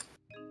group.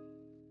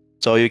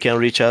 So you can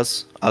reach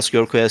us, ask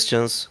your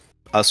questions,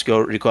 ask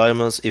your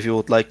requirements. If you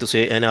would like to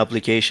see any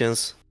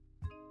applications,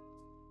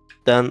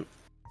 then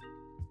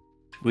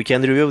we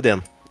can review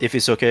them. If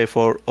it's okay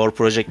for our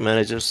project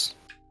managers,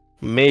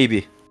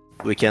 maybe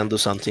we can do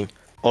something.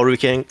 Or we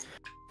can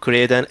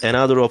create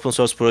another open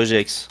source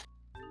projects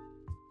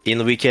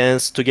in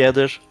weekends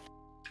together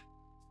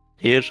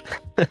here.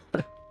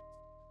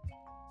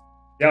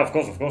 Yeah, of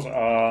course.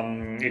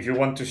 If you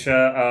want to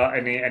share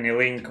any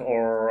link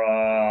or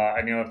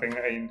any other thing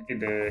in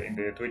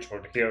the Twitch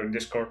or here in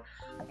Discord,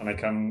 and I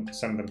can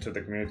send them to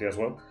the community as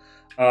well.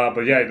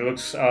 But yeah, it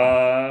looks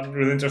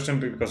really interesting,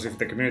 because if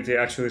the community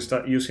actually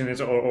start using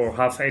it or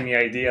have any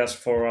ideas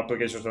for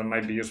applications that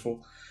might be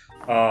useful,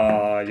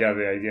 the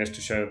idea is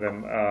to share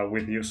them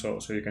with you, so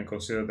you can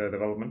consider the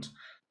development.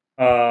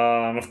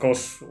 And of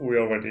course, we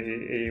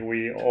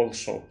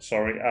also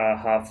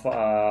have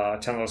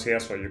channels here,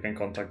 so you can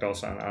contact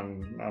us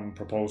and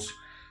propose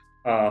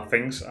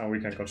things, and we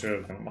can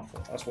consider them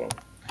as well.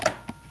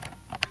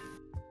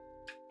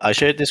 I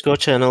shared Discord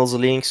channels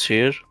links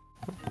here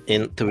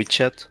in Twitch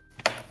chat.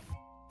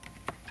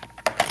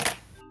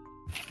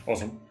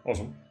 Awesome.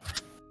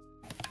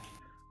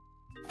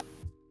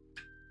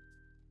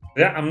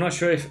 Yeah, I'm not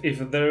sure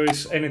if there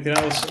is anything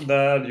else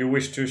that you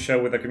wish to share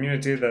with the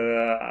community,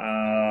 the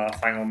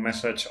final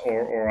message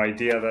or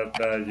idea that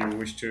you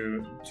wish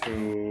to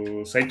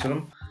say to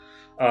them.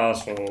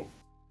 So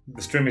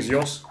the stream is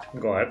yours.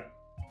 Go ahead.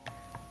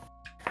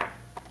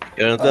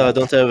 Currently, I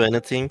don't have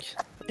anything.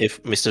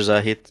 If Mr.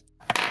 Zahid,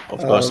 of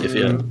course, if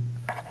you have.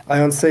 I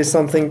want to say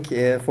something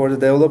for the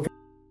developer.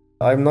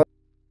 I'm not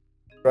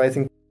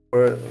writing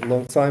for a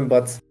long time,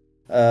 but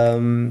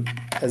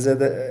as a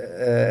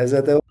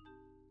developer,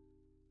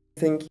 I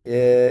think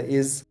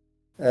is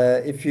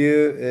if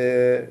you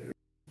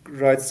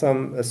write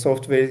some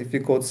software, if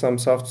you code some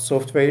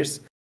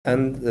softwares,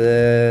 and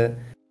the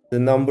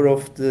number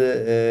of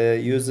the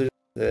users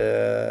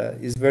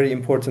is very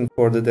important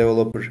for the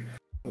developer.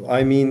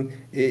 I mean,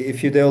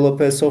 if you develop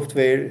a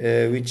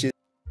software which is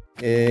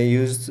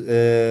used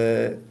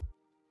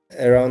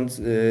around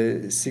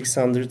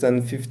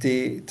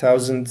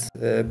 650,000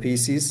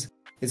 PCs,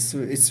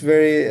 it's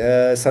very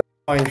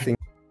satisfying thing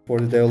for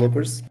the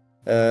developers.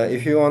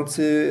 If you want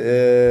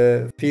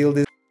to feel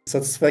this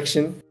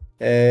satisfaction,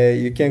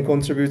 you can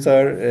contribute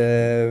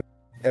our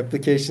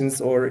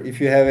applications, or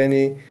if you have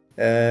any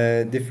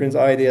different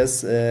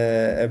ideas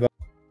about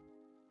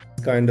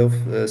this kind of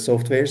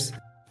softwares,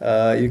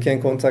 you can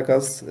contact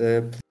us.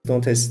 Please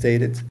don't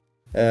hesitate it.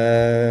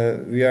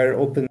 We are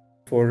open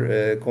for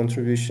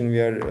contribution. We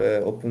are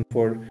open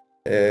for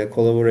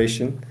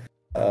collaboration.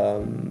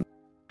 That's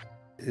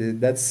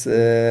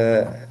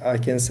I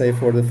can say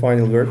for the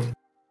final word.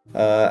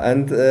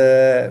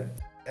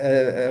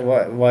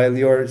 While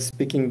you're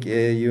speaking,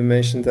 you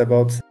mentioned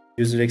about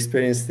user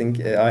experience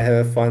thing. I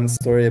have a fun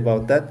story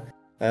about that.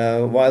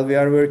 While we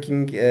are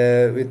working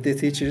with the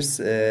teachers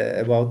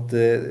about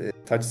the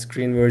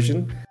touchscreen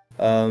version,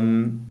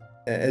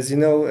 as you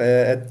know,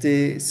 at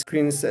the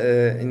screens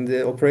in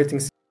the operating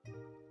system,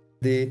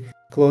 the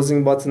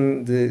closing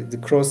button, the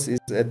cross is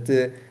at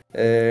the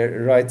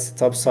right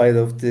top side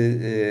of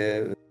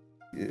the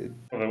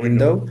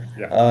window.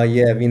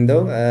 Yeah.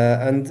 Window.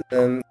 And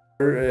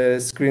our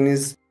screen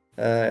is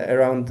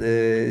around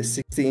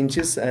 60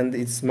 inches, and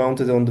it's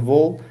mounted on the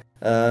wall.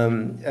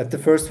 At the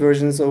first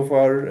versions of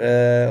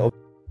our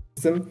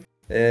system,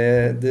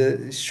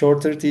 the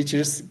shorter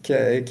teachers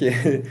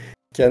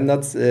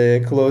cannot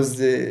close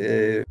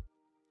the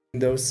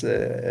windows,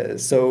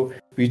 so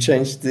we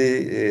changed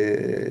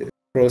the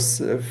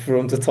cross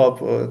from the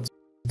top of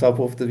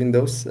the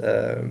windows.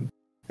 And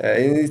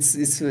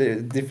it's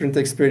a different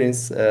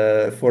experience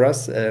for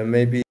us.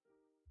 Maybe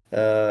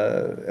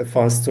a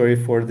fun story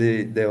for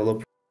the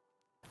developer.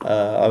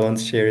 I want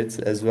to share it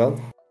as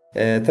well.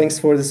 Thanks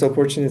for this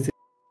opportunity.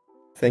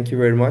 Thank you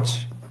very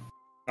much.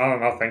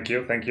 No, thank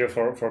you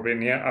for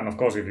being here. And of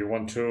course, if you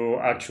want to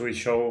actually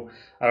show,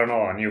 I don't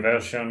know, a new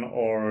version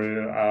or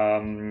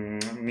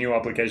new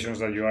applications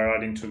that you are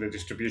adding to the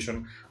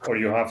distribution, or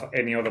you have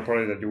any other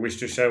project that you wish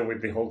to share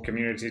with the whole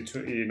community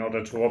in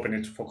order to open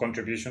it for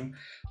contribution,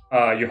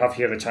 you have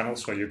here the channel,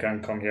 so you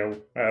can come here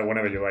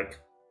whenever you like.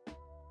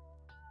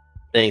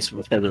 Thanks,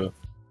 Pedro.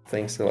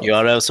 Thanks a lot. You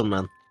are awesome,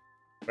 man.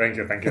 Thank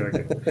you.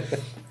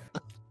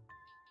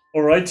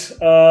 All right.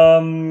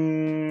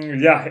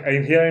 Yeah,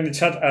 in here in the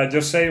chat,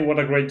 just say what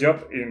a great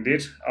job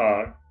indeed.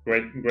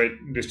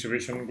 Great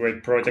distribution,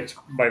 great project.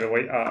 By the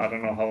way, I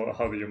don't know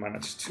how do you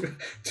manage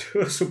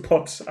to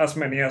support as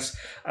many as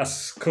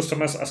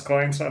customers, as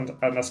clients, and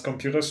as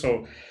computers.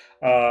 So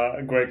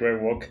great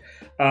work,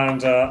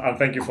 and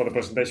thank you for the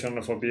presentation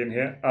and for being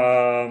here.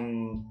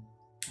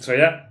 So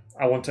yeah,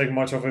 I won't take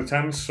much of the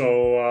time.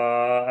 So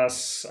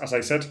as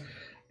I said,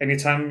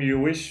 anytime you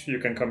wish, you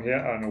can come here,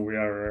 and we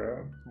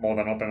are more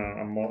than open,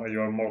 and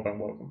you are more than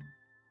welcome.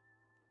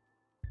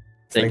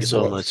 Thank you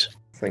so much.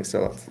 Thanks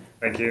a lot.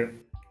 Thank you.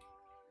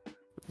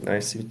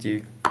 Nice to meet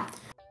you.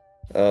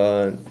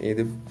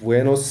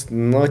 Buenos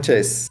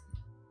noches.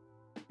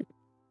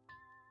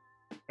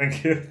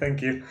 Thank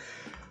you.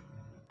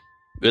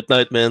 Good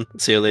night, man.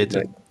 See you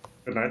later.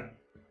 Good night. Good night.